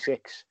Sky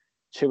 6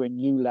 to a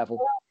new level.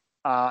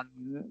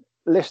 And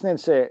listening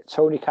to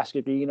Tony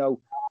Cascarino,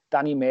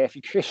 Danny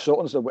Murphy, Chris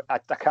Sutton's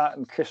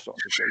Chris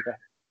Sutton's a joker.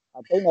 I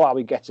don't know how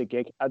he gets a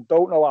gig. I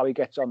don't know how he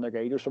gets on the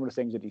radio, some of the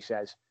things that he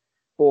says.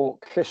 But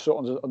Chris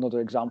Sutton's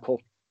another example.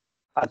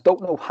 I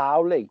don't know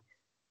how, Lee,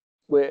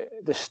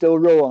 they're still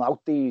rolling out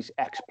these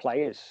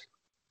ex-players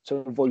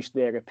to voice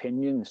their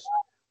opinions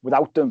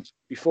without them,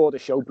 before the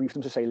show, brief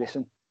them to say,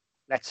 listen,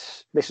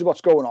 this is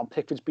what's going on.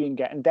 Pickford's been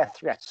getting death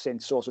threats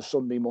since sort of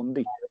Sunday,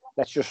 Monday.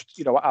 Let's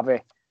just, have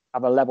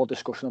a level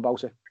discussion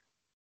about it.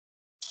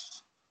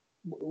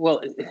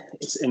 Well,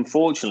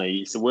 unfortunately,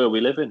 it's the world we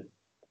live in.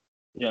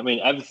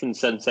 Everything's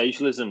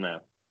sensationalism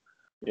now.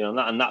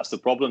 And that's the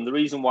problem. The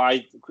reason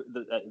why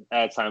the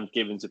airtime's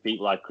given to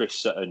people like Chris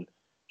Sutton,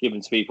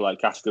 given to people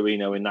like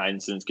Cascarino in that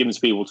instance, given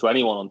to people, to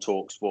anyone on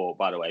TalkSport,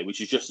 by the way,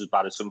 which is just as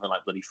bad as something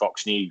like bloody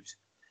Fox News.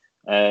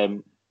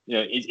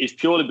 It's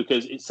purely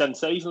because it's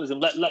sensationalism.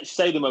 Let's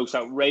say the most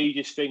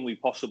outrageous thing we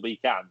possibly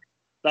can.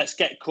 Let's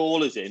get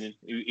callers in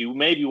who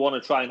maybe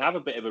want to try and have a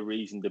bit of a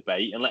reasoned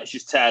debate, and let's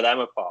just tear them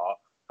apart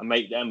and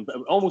make them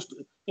almost,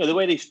 the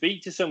way they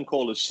speak to some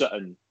callers,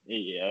 Sutton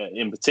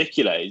in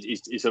particular,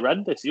 is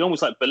horrendous. He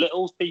almost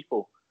belittles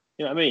people.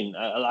 You know what I mean?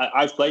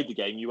 I've played the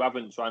game. You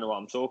haven't, so I know what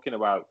I'm talking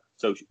about.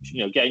 So,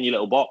 get in your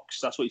little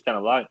box. That's what he's kind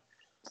of like.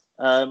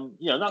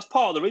 That's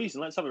part of the reason.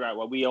 Let's have it right.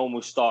 Why we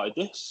almost started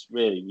this,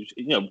 really,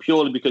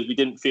 purely because we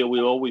didn't feel we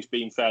were always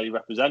being fairly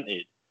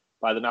represented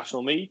by the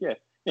national media.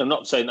 I'm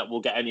not saying that we'll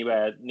get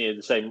anywhere near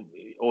the same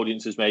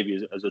audiences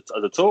maybe as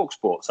a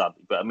TalkSport,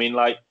 sadly, but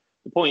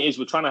the point is,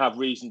 we're trying to have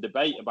reasoned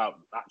debate about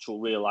actual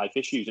real life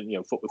issues and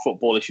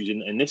football issues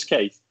in this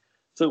case.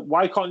 So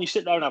why can't you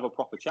sit there and have a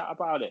proper chat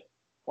about it?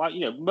 Why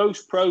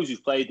most pros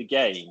who've played the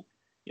game,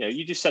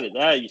 you just said it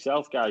there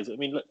yourself, guys.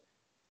 Look,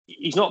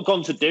 he's not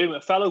gone to do. A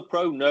fellow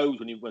pro knows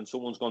when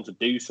someone's gone to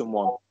do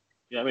someone.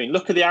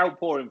 Look at the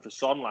outpouring for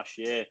Son last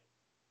year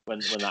when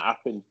that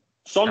happened.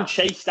 Son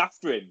chased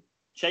after him.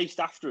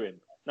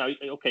 Now,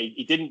 okay,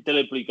 he didn't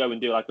deliberately go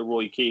and do like a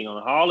Roy Keane on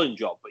a Haaland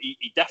job, but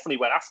he definitely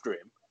went after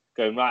him.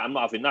 Going, right, I'm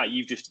not having that.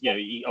 You've just,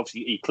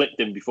 he clipped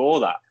him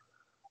before that.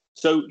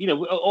 So,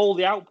 all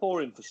the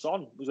outpouring for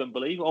Son was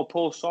unbelievable. Oh,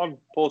 poor Son.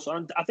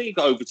 I think it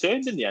got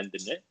overturned in the end,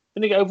 didn't it?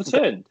 Didn't it get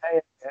overturned?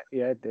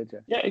 Yeah, it did.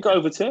 Yeah, it got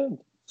overturned.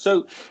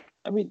 So,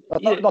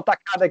 not that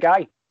kind of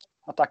guy.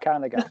 Not that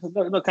kind of guy.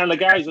 Not kind of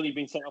guy. He's only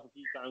been sent off a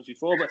few times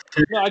before. But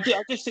no, I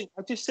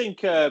just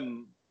think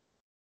the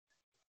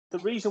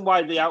reason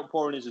why the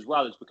outpouring is as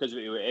well is because of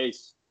who it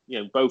is.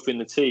 Both in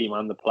the team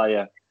and the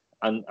player,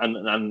 and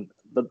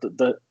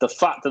the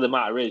fact of the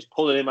matter is,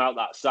 pulling him out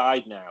that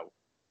side now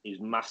is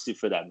massive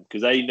for them,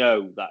 because they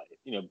know that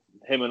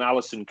him and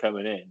Alisson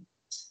coming in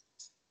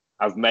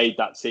have made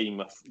that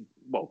team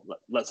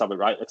let's have it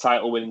right, a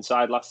title-winning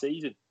side last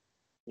season.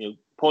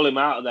 Pull him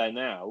out of there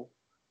now,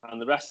 and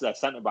the rest of their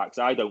centre backs,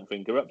 I don't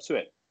think, are up to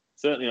it.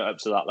 Certainly not up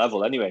to that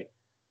level, anyway.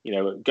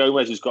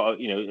 Gomez has got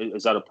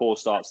has had a poor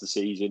start to the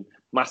season.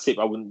 Matip,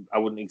 I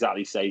wouldn't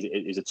exactly say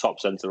is a top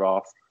centre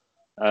half.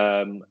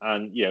 And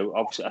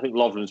obviously, I think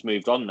Lovren's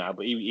moved on now,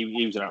 but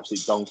he was an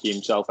absolute donkey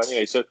himself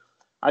anyway. So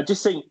I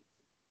just think,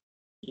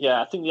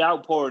 I think the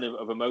outpouring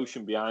of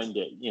emotion behind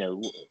it,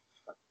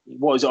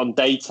 what is it, on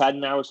day 10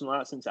 now or something like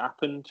that since it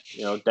happened?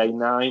 Day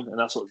 9, and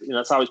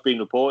that's how it's been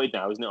reported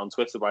now, isn't it, on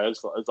Twitter by us?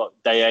 It's like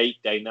day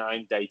 8, day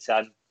 9, day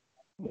 10.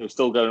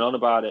 Still going on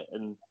about it,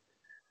 and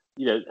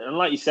and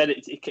like you said,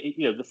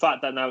 the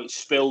fact that now it's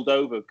spilled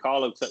over.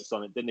 Carlo touched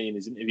on it, didn't he, in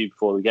his interview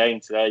before the game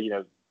today?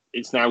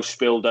 It's now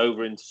spilled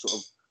over into sort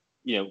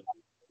of,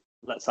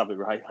 let's have it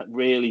right, like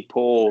really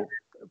poor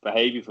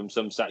behaviour from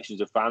some sections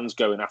of fans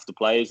going after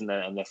players and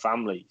their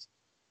families.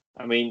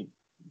 I mean,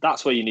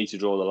 that's where you need to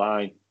draw the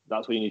line.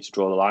 That's where you need to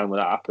draw the line when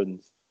that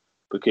happens,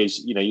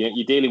 because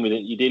you're dealing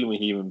with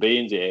human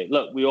beings here.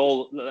 Look,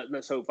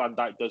 let's hope Van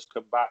Dijk does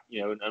come back,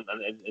 and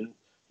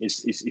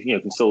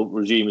can still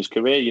resume his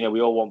career.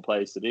 We all want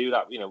players to do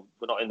that.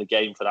 We're not in the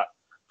game for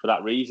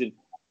that reason.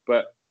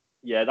 But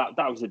yeah,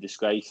 that was a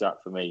disgrace,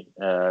 that, for me.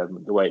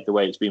 The way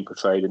it's been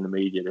portrayed in the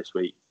media this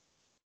week.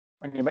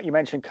 And you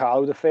mentioned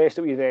Carlo, the first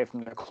that we heard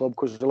from the club,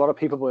 because a lot of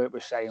people were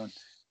saying,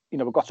 we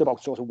got to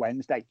about sort of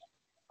Wednesday,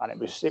 and it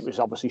was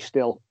obviously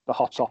still the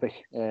hot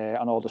topic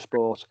on all the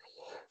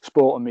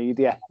sport and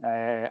media,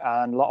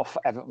 and a lot of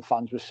Everton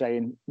fans were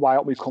saying, why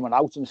aren't we coming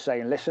out and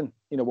saying, listen,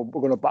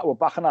 we're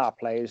backing our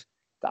players,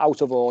 they're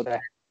out of order,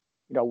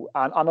 and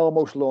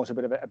almost launch a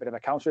bit of a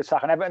counter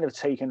attack. And Everton have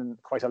taken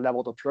quite a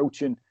levelled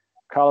approach. And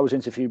Carlo was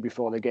interviewed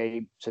before the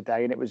game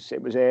today, and it was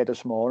aired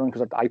this morning,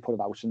 because I put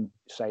it out and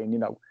saying,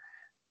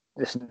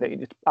 listen,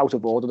 it's out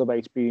of order the way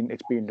it's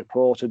been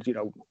reported.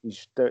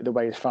 The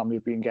way his family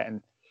have been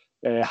getting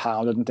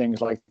hounded and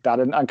things like that.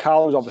 And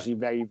Carlo's obviously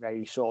very,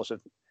 very sort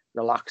of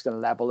relaxed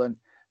and level, and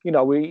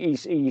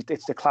he's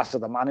it's the class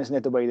of the man, isn't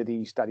it? The way that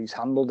he's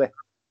handled it.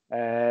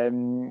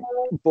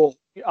 But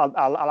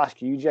I'll ask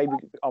you, Jay,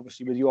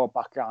 obviously with your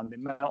background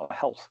in mental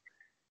health,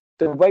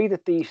 the way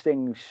that these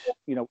things,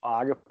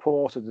 are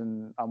reported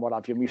and what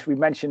have you. We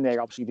mentioned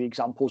there, obviously, the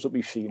examples that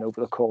we've seen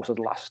over the course of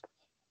the last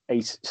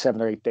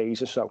 7 or 8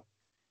 days or so.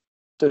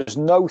 There's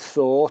no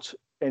thought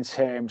in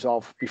terms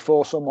of,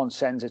 before someone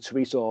sends a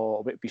tweet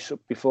or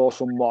before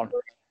someone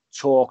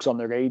talks on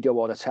the radio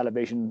or the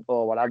television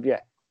or what have you,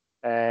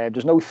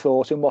 there's no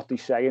thought in what they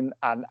say and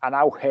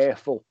how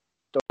hurtful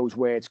those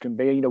words can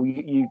be.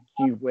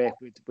 You've worked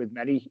with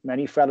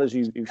many fellas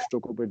who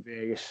struggled with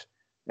various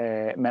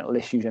mental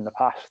issues in the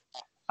past,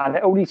 and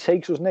it only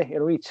takes, doesn't it? It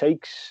only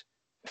takes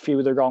a few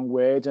of the wrong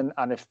words and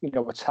if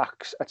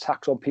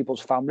attacks on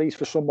people's families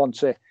for someone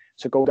to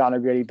go down a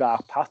really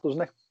dark path,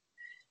 doesn't it?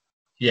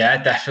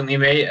 Yeah, definitely,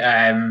 mate.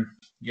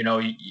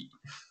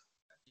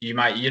 You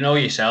might,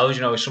 yourselves,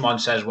 if someone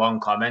says one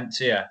comment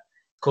to you,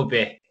 could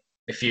be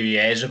a few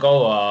years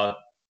ago or a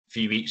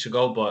few weeks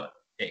ago, but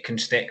it can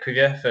stick with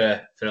you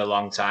for a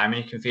long time,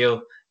 and you can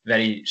feel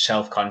very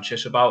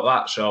self-conscious about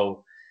that.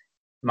 So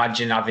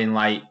imagine having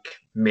like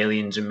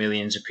millions and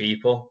millions of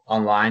people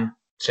online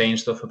saying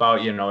stuff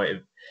about you.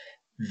 It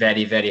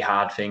very, very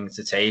hard thing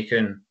to take,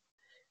 and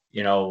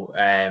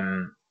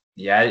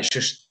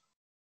it's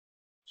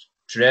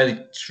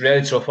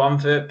really tough one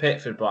for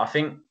Pickford. But I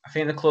think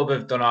the club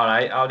have done all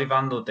right how they've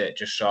handled it,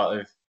 just sort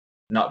of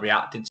not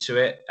reacted to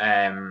it.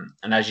 And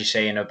as you're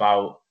saying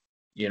about,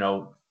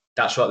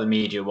 that's what the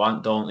media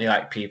want, don't they?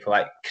 Like people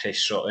like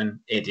Chris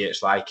Sutton,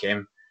 idiots like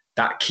him,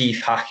 that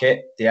Keith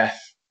Hackett, the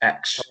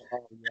FX,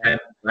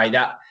 like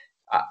that.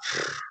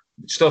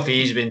 Stuff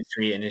he's been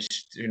tweeting is,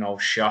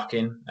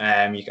 shocking.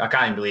 I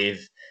can't even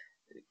believe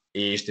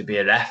he used to be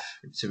a ref,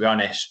 to be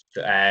honest.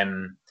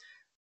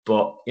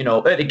 But,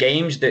 at the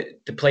games, the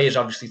players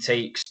obviously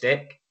take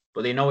stick,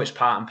 but they know it's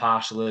part and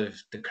parcel of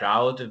the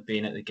crowd of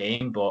being at the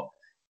game. But,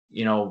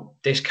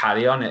 this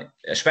carry on it,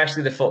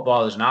 especially the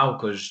footballers now,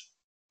 because,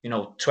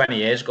 20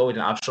 years ago we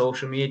didn't have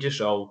social media.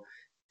 So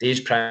these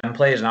Prem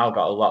players now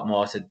got a lot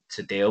more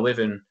to deal with.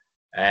 And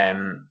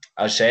as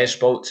I say, I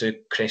spoke to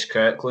Chris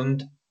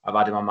Kirkland. I've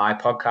had him on my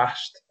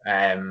podcast.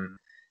 And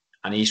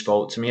he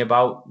spoke to me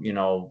about,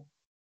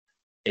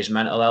 his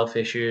mental health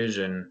issues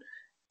and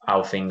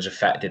how things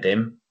affected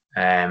him.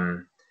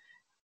 And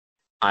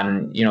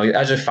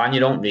as a fan, you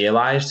don't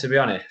realise, to be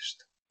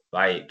honest,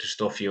 like the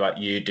stuff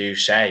you do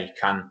say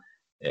can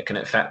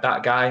affect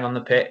that guy on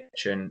the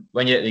pitch. And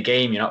when you're at the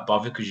game, you're not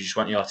bothered because you just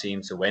want your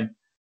team to win.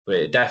 But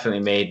it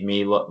definitely made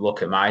me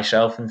look at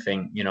myself and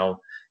think,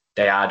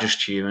 they are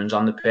just humans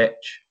on the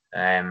pitch.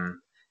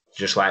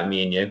 just like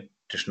me and you,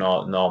 just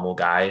not normal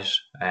guys.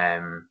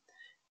 And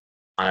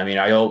I mean,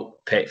 I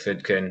hope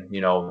Pickford can,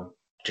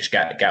 just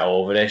get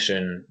over this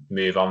and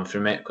move on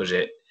from it, because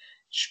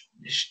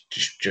it's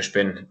just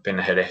been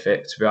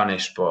horrific, to be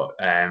honest. But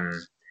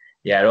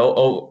yeah,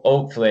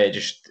 hopefully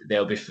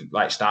they'll be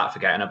like start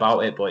forgetting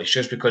about it. But it's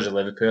just because of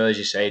Liverpool, as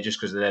you say, just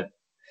because they're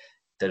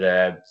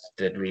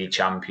the league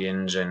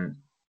champions and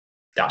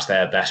that's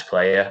their best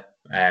player.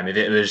 If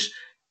it was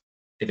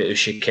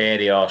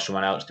Shaqiri or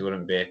someone else, they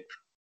wouldn't be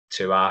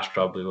too harsh,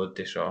 probably, would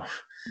they? So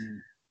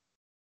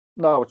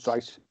no, it's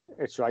right.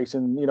 It's right,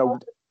 and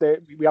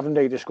we haven't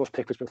really discussed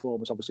Pickford's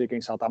performance, obviously,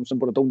 against Southampton,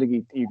 but I don't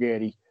think he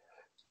really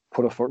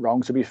put a foot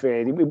wrong. To be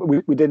fair,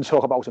 we didn't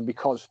talk about him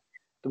because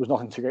there was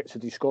nothing to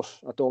discuss.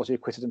 I thought he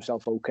acquitted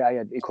himself okay,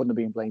 and he couldn't have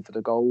been blamed for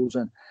the goals.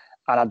 And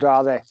I'd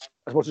rather,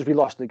 as much as we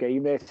lost the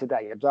game there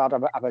today, I'd rather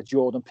have a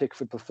Jordan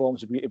Pickford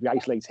performance if we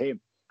isolate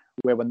him,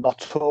 where we're not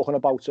talking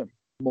about him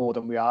more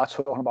than we are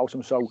talking about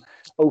him. So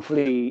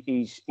hopefully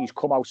he's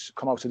come out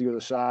to the other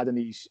side and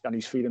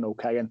he's feeling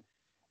okay. And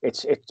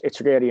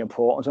it's really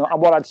important.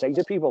 And what I'd say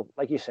to people,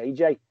 like you say,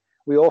 Jay,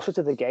 we all sit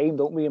to the game,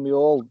 don't we? And we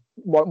all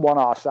want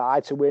our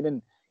side to win.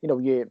 And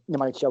you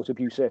might shout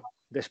abuse at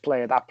this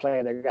player, that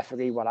player, the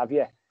referee, what have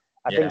you.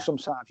 I think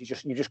sometimes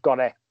you just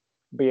gotta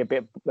be a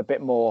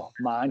bit more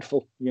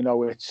mindful.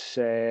 It's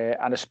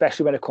and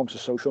especially when it comes to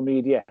social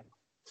media,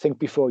 think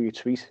before you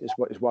tweet is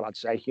what I'd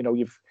say.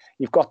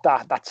 You've got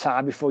that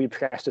time before you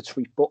press the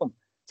tweet button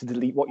to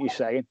delete what you're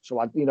saying.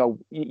 So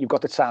you've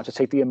got the time to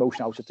take the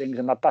emotion out of things,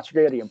 and that's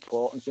really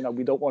important.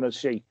 We don't want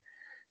to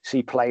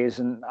see players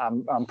and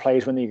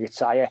players when they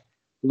retire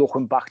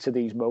looking back to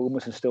these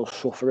moments and still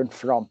suffering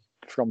from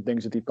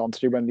things that they've gone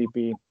through when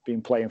they've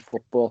been playing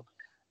football.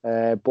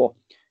 But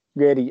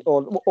really,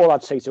 all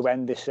I'd say to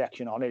end this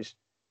section on is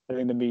I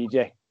think the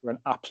media were an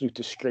absolute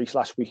disgrace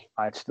last week,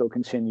 and it still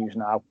continues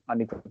now.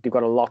 And they've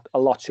got a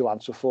lot to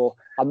answer for.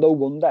 And no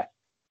wonder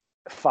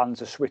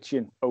fans are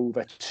switching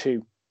over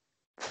to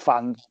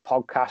fan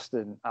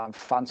podcasting and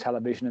fan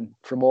television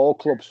from all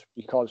clubs,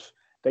 because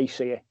they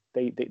see it.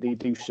 They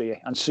do see it.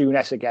 And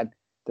Souness, again,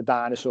 the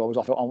dinosaur, was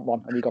off on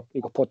one, and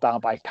he got put down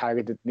by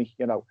Carrier, didn't he?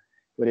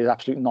 With his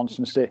absolute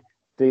nonsense.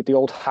 The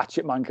old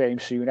hatchet man game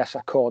Souness,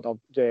 I called of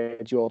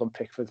Jordan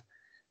Pickford.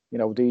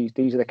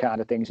 These are the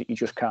kind of things that you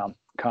just can't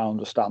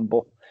understand.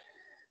 But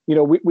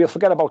we'll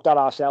forget about that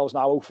ourselves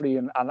now, hopefully,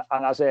 and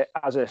as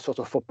a sort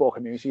of football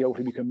community,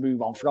 hopefully we can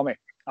move on from it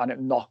and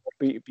it not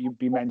be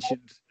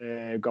mentioned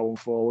going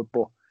forward.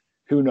 But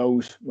who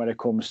knows when it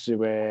comes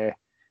to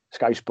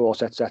Sky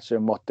Sports, etc.,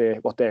 and what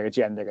their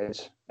agenda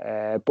is.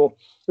 But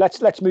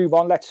let's move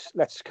on.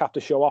 Let's cap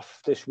the show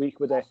off this week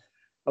with a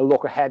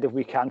look ahead, if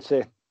we can,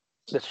 to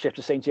the trip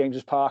to St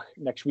James's Park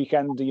next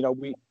weekend.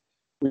 We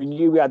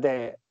knew we had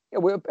a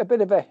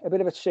bit of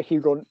a tricky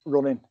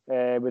running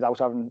without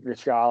having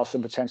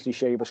Richarlison, potentially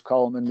Seamus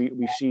Coleman.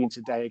 We've seen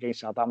today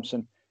against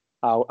Southampton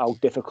how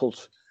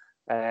difficult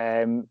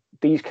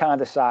these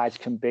kind of sides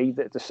can be.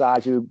 The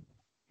sides you're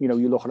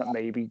looking at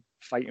maybe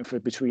fighting for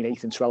between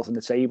 8th and 12th in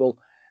the table.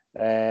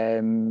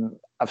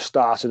 I've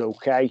started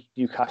okay.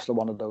 Newcastle,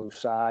 one of those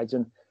sides,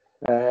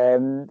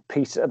 and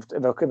Peter,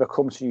 if I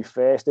come to you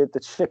first, the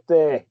trip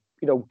there,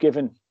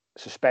 given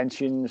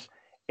suspensions,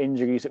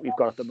 injuries that we've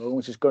got at the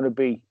moment, is going to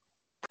be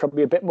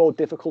probably a bit more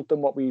difficult than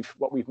what we've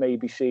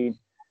maybe seen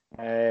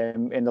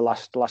in the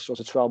last sort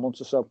of 12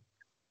 months or so.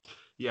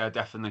 Yeah,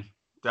 definitely,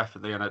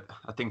 and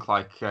I think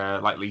like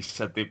Lee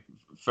said,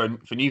 for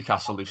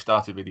Newcastle they've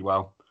started really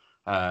well,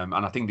 and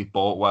I think they've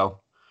bought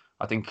well.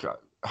 I think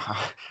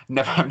I've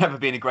never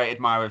been a great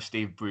admirer of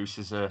Steve Bruce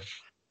as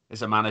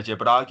a manager,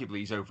 but arguably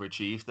he's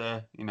overachieved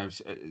there.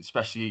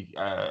 Especially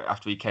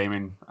after he came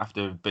in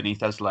after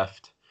Benitez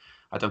left.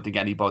 I don't think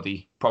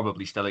anybody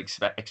probably still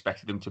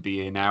expected him to be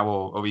here now,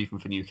 or even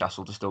for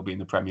Newcastle to still be in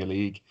the Premier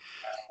League.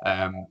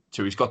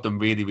 So he's got them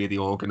really, really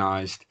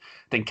organised.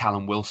 I think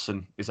Callum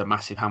Wilson is a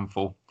massive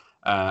handful,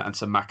 and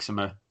St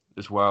Maxima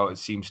as well. It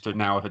seems to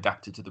now have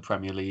adapted to the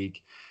Premier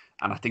League,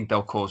 and I think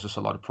they'll cause us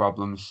a lot of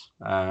problems.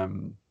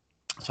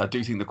 So I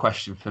do think the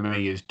question for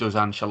me is, does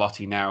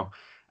Ancelotti now,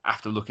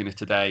 after looking at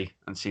today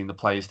and seeing the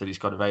players that he's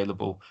got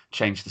available,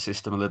 change the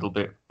system a little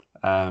bit,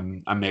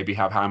 and maybe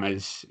have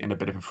James in a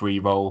bit of a free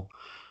role,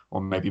 or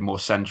maybe more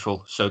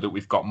central, so that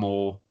we've got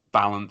more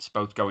balance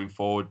both going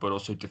forward but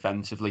also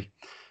defensively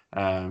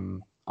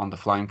on the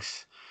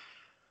flanks.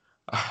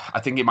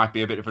 I think it might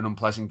be a bit of an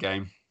unpleasant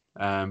game,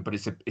 but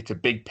it's a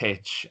big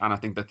pitch, and I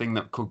think the thing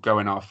that could go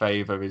in our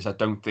favour is I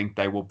don't think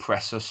they will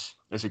press us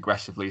as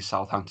aggressively as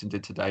Southampton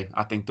did today.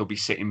 I think they'll be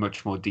sitting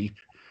much more deep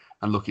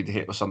and looking to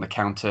hit us on the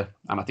counter,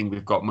 and I think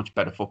we've got much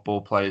better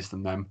football players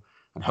than them,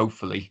 and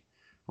hopefully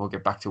we'll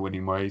get back to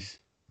winning ways.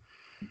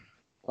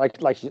 Like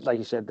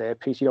you said there,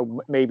 Pete,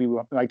 maybe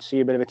we might see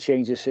a bit of a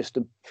change of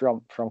system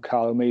from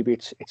Carlo. Maybe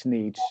it's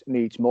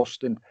needs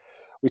must, and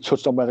we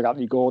touched on whether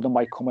Anthony Gordon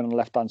might come in on the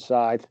left hand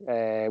side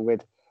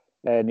with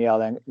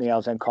Niall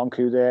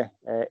Nkonku there.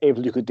 If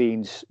Luka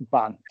Dean's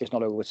ban is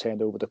not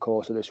overturned over the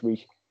course of this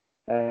week,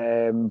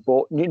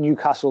 But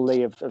Newcastle,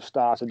 they have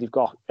started. They've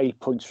got 8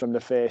 points from the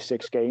first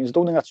 6 games. I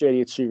don't think that's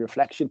really a true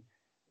reflection.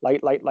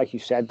 Like you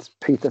said,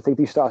 Pete, I think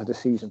they started the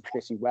season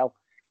pretty well.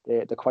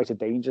 They're quite a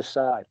dangerous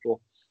side.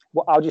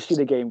 But how do you see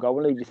the game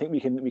going? Do you think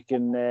we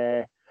can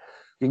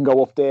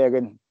go up there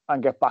and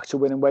get back to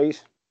winning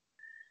ways?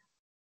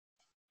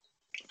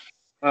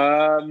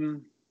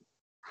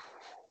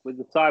 With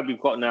the side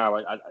we've got now,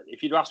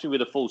 if you'd asked me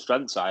with a full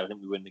strength side, I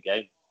think we win the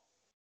game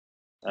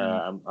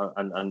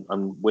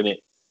and win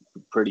it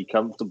pretty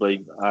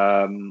comfortably.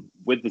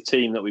 With the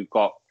team that we've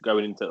got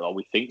going into, or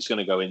we think is going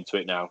to go into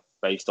it now,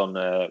 based on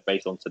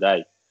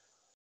today,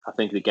 I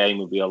think the game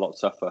will be a lot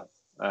tougher.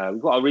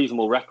 We've got a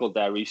reasonable record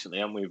there recently,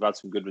 haven't we? We've had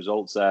some good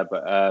results there,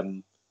 but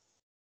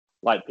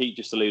like Pete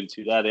just alluded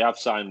to there, they have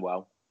signed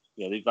well.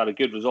 They've had a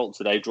good result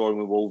today, drawing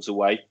with Wolves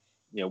away.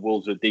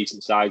 Wolves are a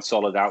decent side,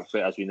 solid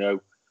outfit, as we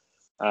know.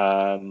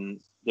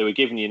 They were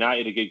giving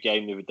United a good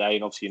game the other day,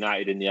 and obviously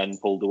United in the end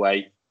pulled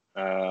away.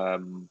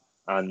 And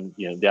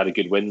they had a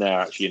good win there,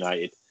 actually,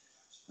 United.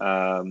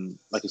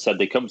 Like I said,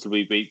 they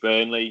comfortably beat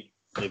Burnley.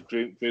 They've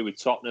drew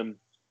with Tottenham.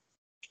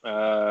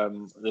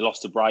 They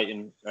lost to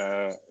Brighton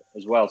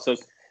as well. So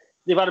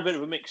they've had a bit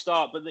of a mixed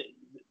start, but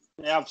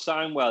they have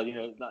signed well.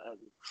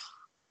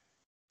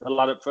 The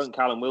lad up front,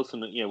 Callum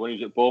Wilson, when he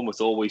was at Bournemouth,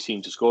 always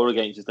seemed to score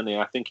against us, didn't he?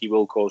 I think he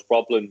will cause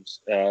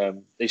problems.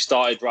 They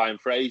started Ryan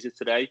Fraser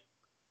today.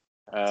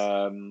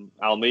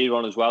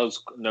 Almiron as well,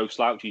 is no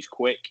slouch. He's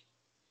quick.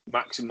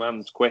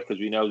 Maximum's quick, as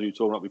we know, as we were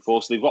talking about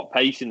before. So they've got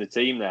pace in the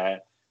team there.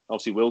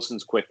 Obviously,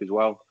 Wilson's quick as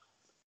well.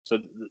 So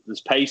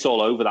there's pace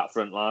all over that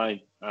front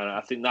line. And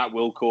I think that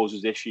will cause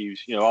us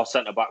issues. Our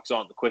centre-backs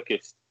aren't the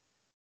quickest.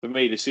 For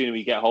me, the sooner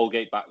we get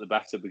Holgate back, the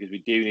better, because we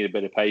do need a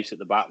bit of pace at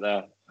the back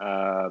there.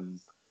 I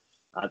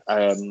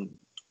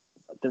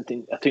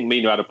think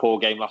Mina had a poor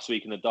game last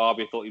week in the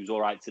derby. I thought he was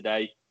all right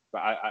today.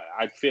 But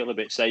I'd feel a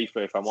bit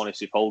safer, if I'm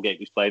honest, if Holgate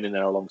was playing in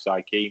there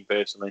alongside Keane,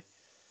 personally.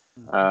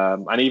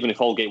 And even if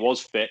Holgate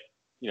was fit,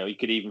 he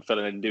could even fill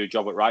in and do a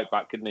job at right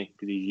back, couldn't he?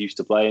 Because he's used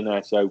to playing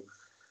there. So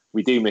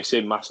we do miss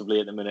him massively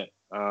at the minute.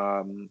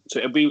 So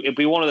it'll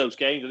be one of those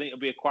games. I think it'll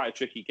be quite a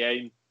tricky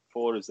game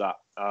for us. That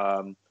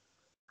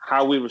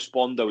how we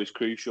respond though is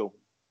crucial,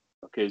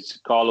 because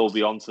Carlo will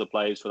be on to the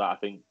players for that. I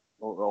think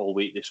all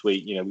week this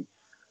week.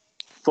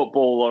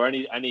 Football or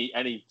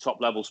any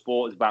top level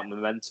sport is about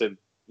momentum.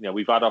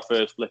 We've had our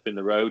first blip in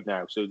the road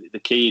now, so the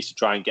key is to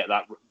try and get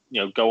that.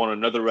 Go on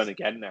another run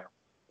again now.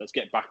 Let's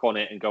get back on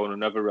it and go on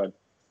another run.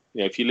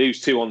 If you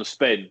lose 2 on the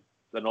spin,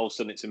 then all of a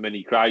sudden it's a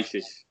mini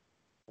crisis,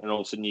 and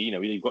all of a sudden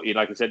you've got,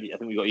 like I said, I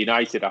think we've got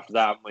United after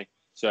that, haven't we?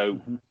 So,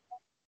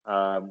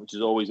 which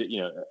is always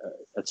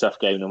a tough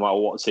game, no matter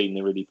what team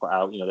they really put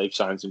out. They've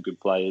signed some good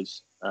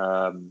players,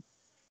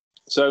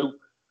 so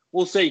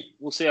we'll see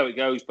how it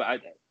goes.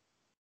 But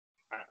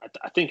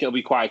I think it'll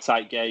be quite a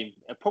tight game.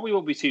 It probably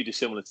won't be too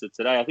dissimilar to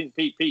today. I think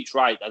Pete's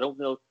right. I don't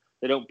know.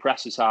 They don't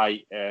press as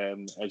high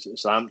as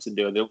Southampton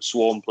do. They don't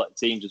swarm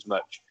teams as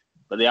much,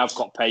 but they have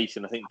got pace,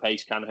 and I think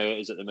pace can hurt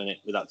us at the minute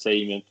with that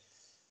team. And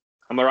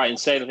am I right in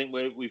saying I think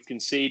we've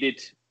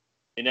conceded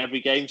in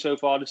every game so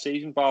far this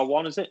season, bar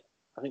one? Is it?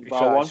 I think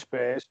bar one.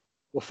 Spurs.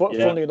 Well,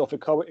 funnily enough,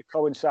 it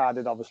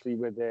coincided obviously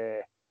with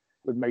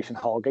Mason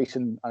Holgate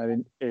and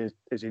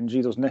his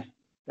injury, doesn't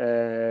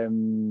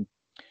it?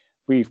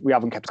 We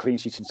haven't kept a clean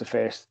sheet since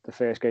the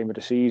first game of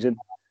the season.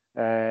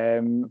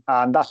 And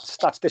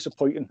that's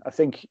disappointing. I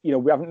think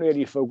we haven't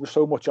really focused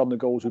so much on the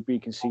goals we've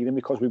been conceding,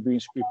 because we've been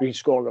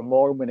scoring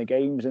more and winning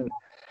games, and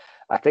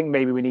I think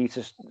maybe we need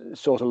to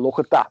sort of look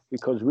at that,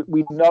 because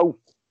we know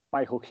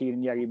Michael Keane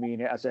and Yerry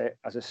Mina as a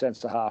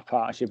centre half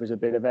partnership is a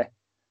bit of a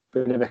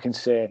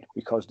concern,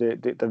 because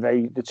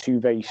the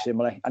two very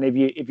similar. And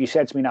if you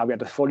said to me now we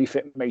had a fully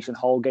fit Mason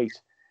Holgate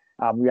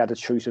and we had a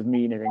truce of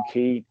Mina and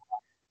Keane,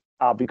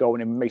 I'll be going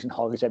in Mason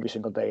Holgate every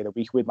single day of the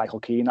week with Michael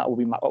Keane. That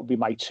would be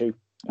my two.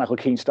 Michael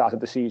Keane started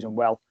the season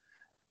well.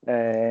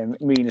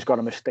 Mina's got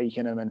a mistake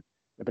in him, and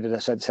a bit of, I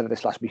said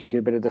this last week,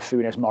 a bit of the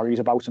Funes Mori's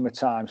about him at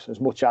times. As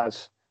much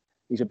as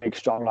he's a big,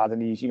 strong lad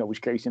and he's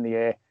great in the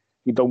air,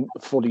 you don't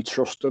fully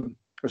trust him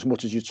as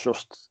much as you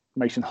trust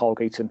Mason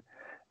Holgate and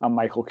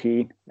Michael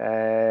Keane.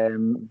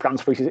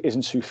 Bransford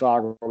isn't too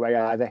far away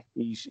either.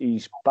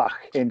 He's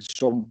back in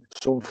some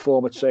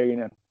form of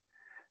training,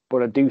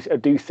 but I do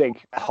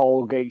think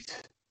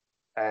Holgate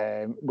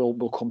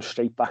will come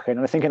straight back in,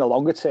 and I think in the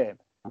longer term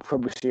we'll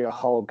probably see a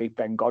Holgate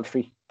Ben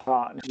Godfrey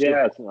partnership.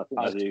 Yeah, I think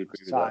I do agree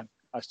with that.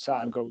 As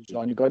time goes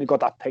on, you've got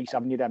that pace,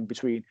 haven't you? Then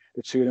between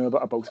the two of them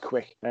are both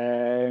quick.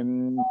 I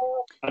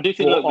do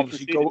think we've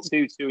conceded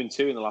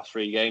 2-2 in the last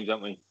 3 games,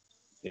 haven't we?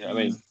 You know what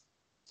I mean?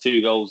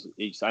 2 goals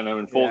each. I know,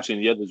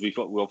 unfortunately, the others we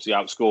obviously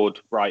outscored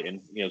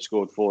Brighton.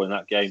 Scored 4 in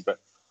that game, but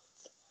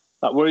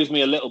that worries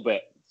me a little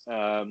bit.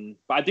 But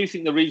I do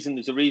think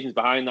there's reasons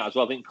behind that as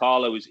well. I think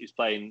Carlo is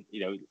playing.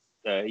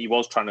 He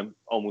was trying to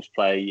almost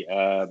play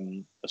a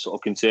sort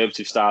of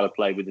conservative style of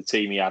play with the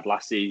team he had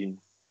last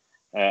season.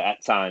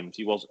 At times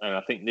he was, and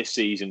I think this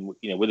season,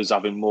 with us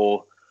having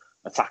more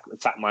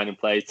attack-minded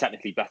players,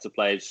 technically better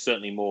players,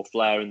 certainly more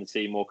flair in the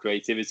team, more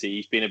creativity,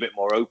 he's been a bit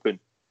more open.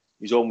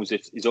 It's almost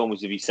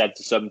if he said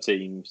to some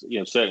teams,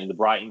 certainly the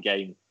Brighton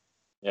game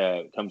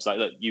comes like,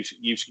 look,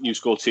 you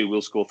score 2,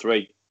 we'll score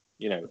 3,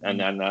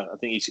 and I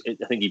think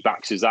he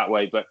backs us that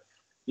way. But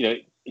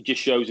it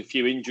just shows a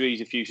few injuries,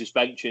 a few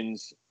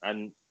suspensions,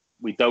 and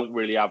we don't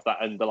really have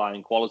that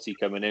underlying quality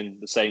coming in,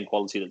 the same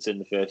quality that's in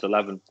the first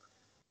 11.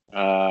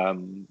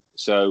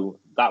 So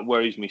that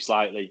worries me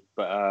slightly.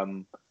 But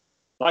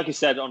like I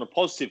said, on a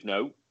positive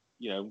note,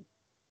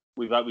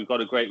 we've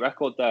got a great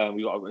record there.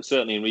 We've got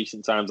certainly in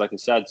recent times, like I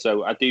said.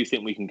 So I do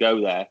think we can go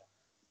there,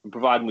 and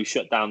providing we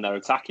shut down their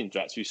attacking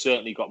threats, we've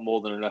certainly got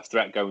more than enough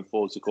threat going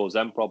forward to cause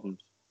them problems.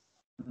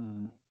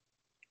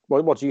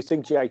 What do you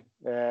think, Jay?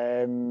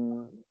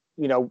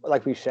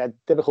 Like we said,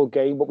 difficult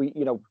game, but we,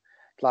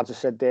 lads have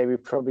said there, we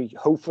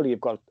hopefully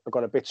have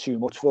got a bit too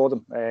much for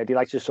them. They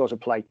like to sort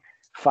of play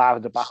 5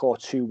 at the back or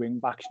 2 wing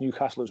backs,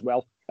 Newcastle as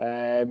well.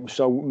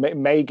 So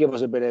may give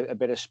us a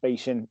bit of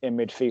space in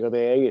midfield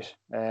areas.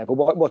 But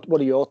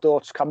what are your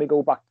thoughts? Can we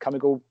go back? Can we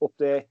go up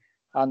there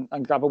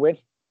and grab a win?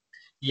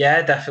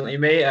 Yeah, definitely,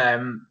 mate.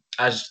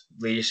 As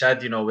Lee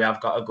said, we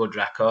have got a good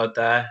record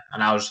there,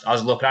 and I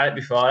was looking at it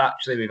before.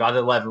 Actually, we've had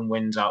 11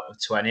 wins out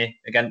of 20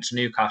 against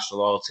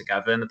Newcastle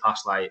altogether in the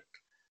past,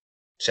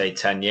 say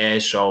 10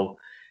 years. So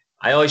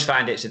I always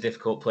find it's a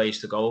difficult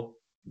place to go,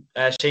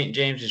 St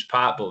James's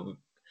Park, but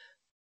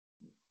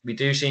we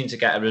do seem to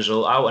get a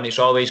result out, and it's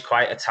always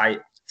quite a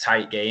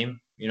tight game.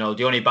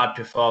 The only bad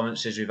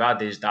performances we've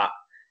had is that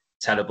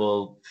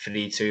terrible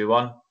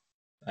 3-2-1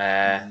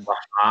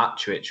 last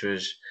March, which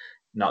was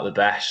not the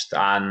best.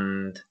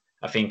 And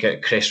I think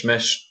at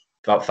Christmas,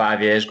 about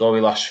 5 years ago, we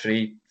lost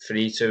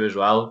 3-2 as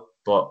well.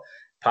 But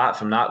apart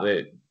from that,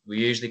 we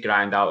usually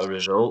grind out a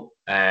result.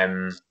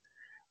 And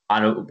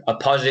a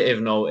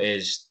positive note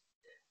is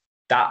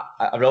that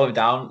I wrote it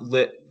down.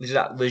 Is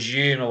that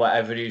Lejeune or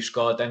whatever who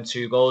scored them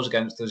 2 goals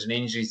against us in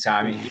injury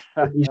time?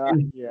 He's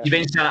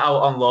been sent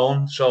out on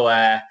loan, so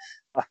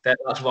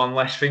that's one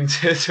less thing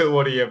to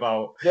worry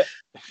about.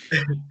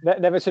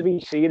 Never to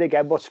be seen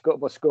again, but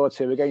scored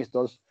 2 against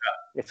us.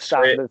 It's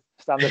standard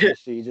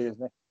procedure,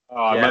 isn't it? Oh,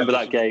 I remember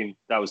that game.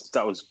 That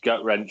was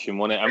gut wrenching,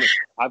 wasn't it? I mean,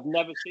 I've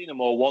never seen a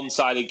more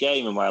one-sided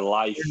game in my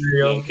life.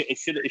 It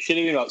should have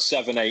been about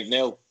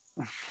 7-8-0.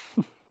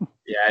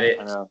 Yeah,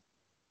 it is.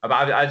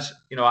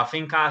 I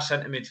think our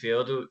centre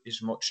midfield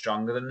is much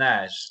stronger than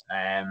theirs.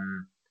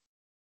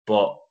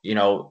 But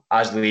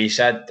as Lee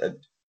said,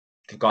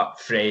 they've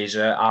got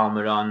Fraser,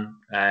 Almiron,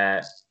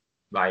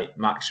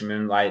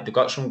 Maximum. They've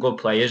got some good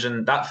players,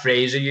 and that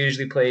Fraser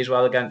usually plays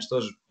well against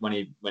us when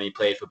he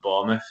played for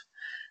Bournemouth.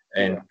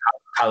 And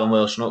Callum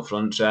Wilson up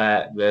front's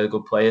a really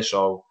good player.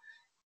 So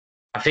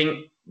I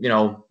think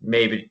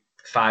maybe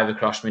 5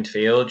 across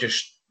midfield.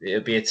 Just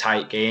it'll be a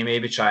tight game.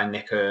 Maybe try and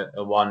nick a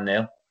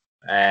 1-0.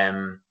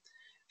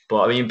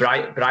 But I mean,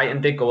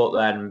 Brighton did go up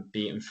there and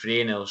beat them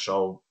 3-0.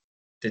 So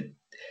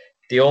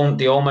the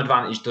home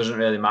advantage doesn't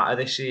really matter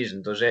this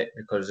season, does it?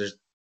 Because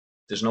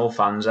there's no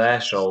fans there,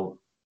 so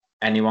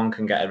anyone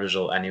can get a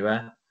result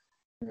anywhere.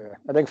 Yeah,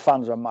 I think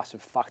fans are a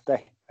massive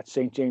factor at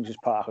St James's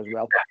Park as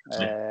well.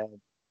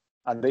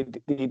 And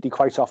they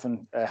quite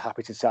often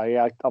happy to tell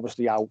you,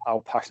 obviously, how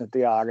passionate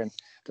they are, and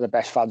they're the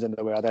best fans in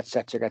the world,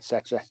 etc.,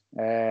 etc.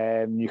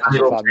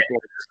 Newcastle fans,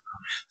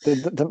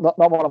 they're not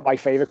one of my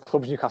favourite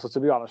clubs, Newcastle, to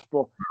be honest.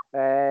 But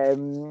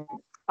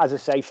as I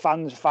say,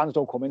 fans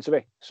don't come into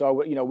it, so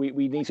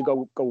we need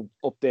to go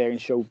up there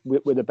and show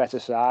we're the better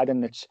side,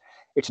 and it's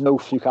no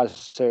fluke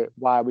as to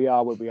why we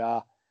are where we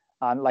are.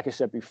 And like I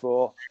said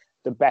before,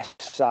 the best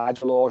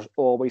sides will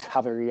always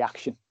have a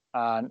reaction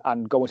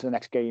and go into the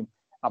next game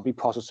and be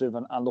positive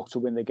and look to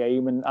win the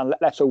game. And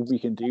let's hope we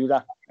can do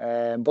that.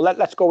 But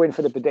let's go in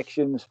for the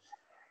predictions.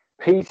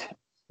 Pete,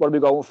 what are we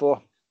going for?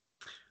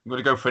 I'm going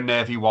to go for a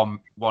nervy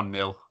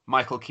 1-0.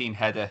 Michael Keane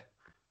header,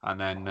 and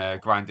then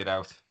grind it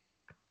out.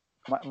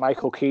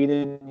 Michael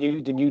Keane,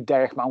 the new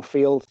Derek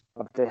Mountfield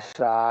of this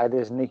side,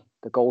 isn't he?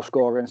 The goal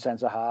scorer in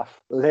centre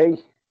half.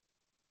 Lee?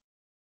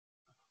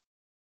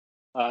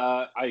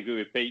 I agree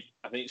with Pete.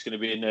 I think it's going to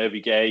be a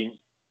nervy game.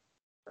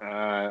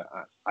 I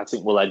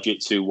think we'll edge it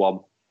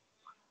 2-1.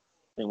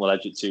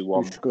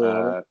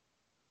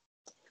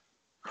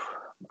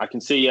 I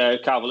can see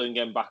Calvert-Lewin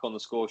getting back on the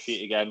score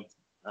sheet again,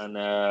 and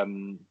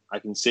I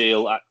can see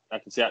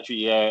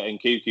actually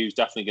Nkuku's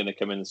definitely going to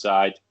come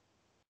inside.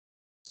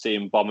 See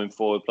him bombing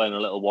forward, playing a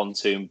little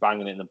 1-2 and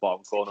banging it in the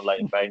bottom corner,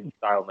 Leighton Baines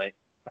style, mate.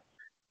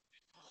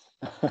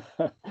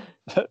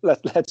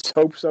 Let's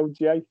hope so,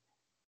 Jay.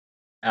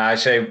 I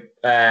say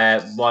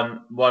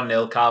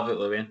 1-0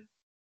 Calvert-Lewin.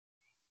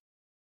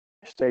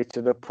 Straight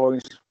to the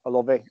point. I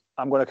love it.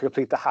 I'm going to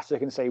complete the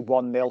hat-trick and say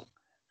 1-0.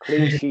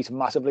 Clean sheet,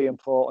 massively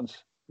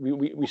important.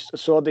 We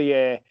saw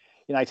the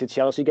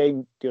United-Chelsea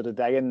game the other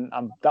day, and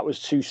that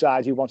was 2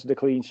 sides who wanted a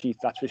clean sheet,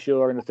 that's for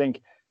sure. And I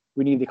think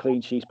we need a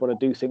clean sheet, but I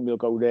do think we'll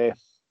go there.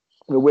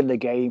 We'll win the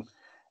game.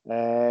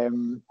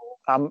 I'm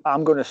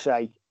going to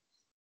say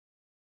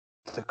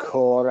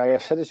Decore.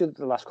 I've said this in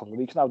the last couple of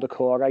weeks now.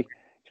 Decore, he's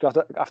going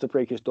to have to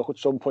break his duck at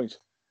some point.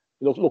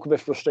 He looked a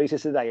bit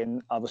frustrated today,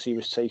 and obviously he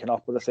was taken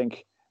off. But I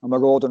think a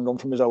marauding run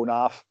from his own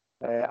half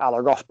a la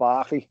Ross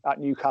Barkley at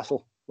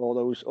Newcastle all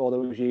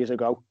those years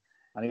ago,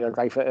 and he'll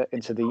right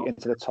into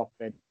the top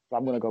bin. So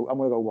I'm going to go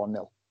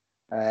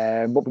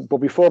 1-0. But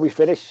before we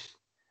finish,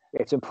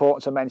 it's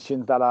important to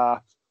mention that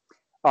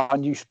our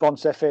new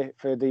sponsor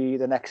for the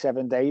next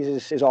 7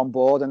 days is on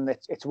board, and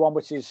it's one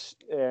which is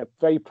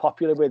very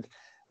popular with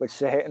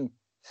certain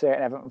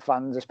Everton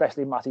fans,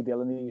 especially Matty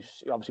Dillon,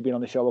 who's obviously been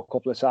on the show a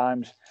couple of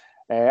times,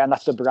 and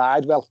that's the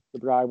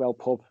Bridewell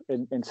pub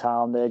in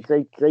town. They're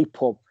great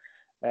pub,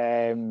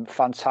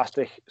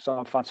 fantastic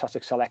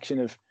selection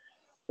of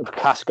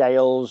cask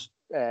ales.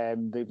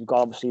 They've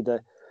got obviously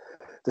the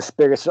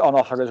spirits on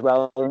offer as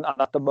well, and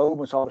at the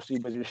moment, obviously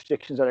with the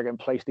restrictions that are in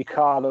place, they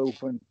can't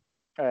open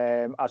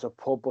as a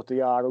pub, but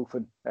they are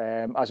open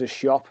as a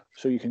shop,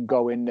 so you can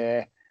go in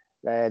there.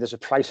 There's a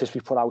price list we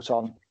put out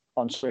on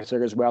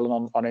Twitter as well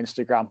and on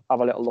Instagram. Have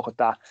a little look at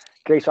that.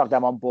 Great to have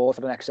them on board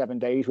for the next 7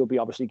 days. We'll be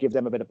obviously give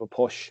them a bit of a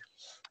push,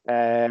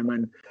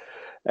 and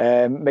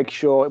make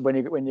sure when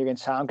you're in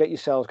town, get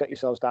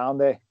yourselves down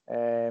there.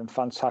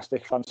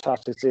 Fantastic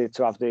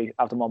to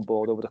have them on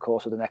board over the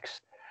course of the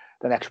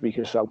next week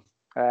or so.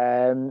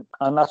 And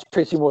that's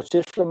pretty much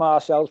it from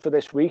ourselves for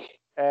this week.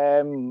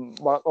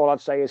 All I'd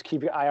say is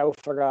keep your eye out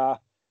for our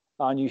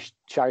new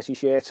charity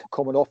shirt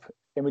coming up.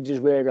 Images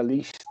were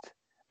released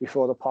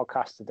before the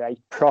podcast today.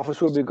 Profits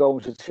will be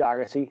going to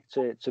charity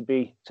to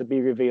be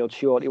revealed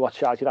shortly. What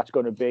charity that's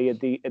going to be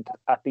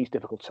at these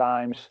difficult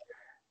times.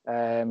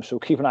 So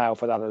keep an eye out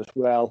for that as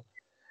well.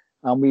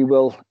 And we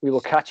will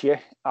catch you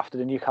after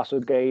the Newcastle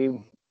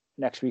game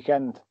next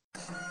weekend.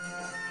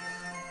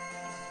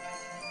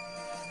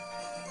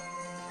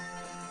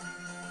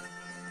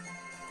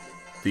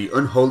 The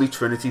Unholy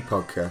Trinity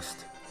Podcast.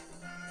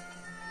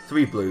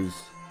 3 Blues,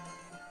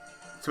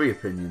 3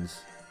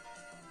 Opinions,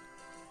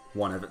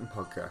 1 Everton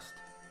Podcast.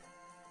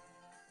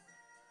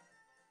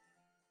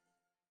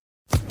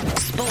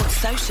 Sports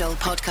Social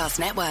Podcast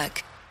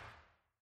Network.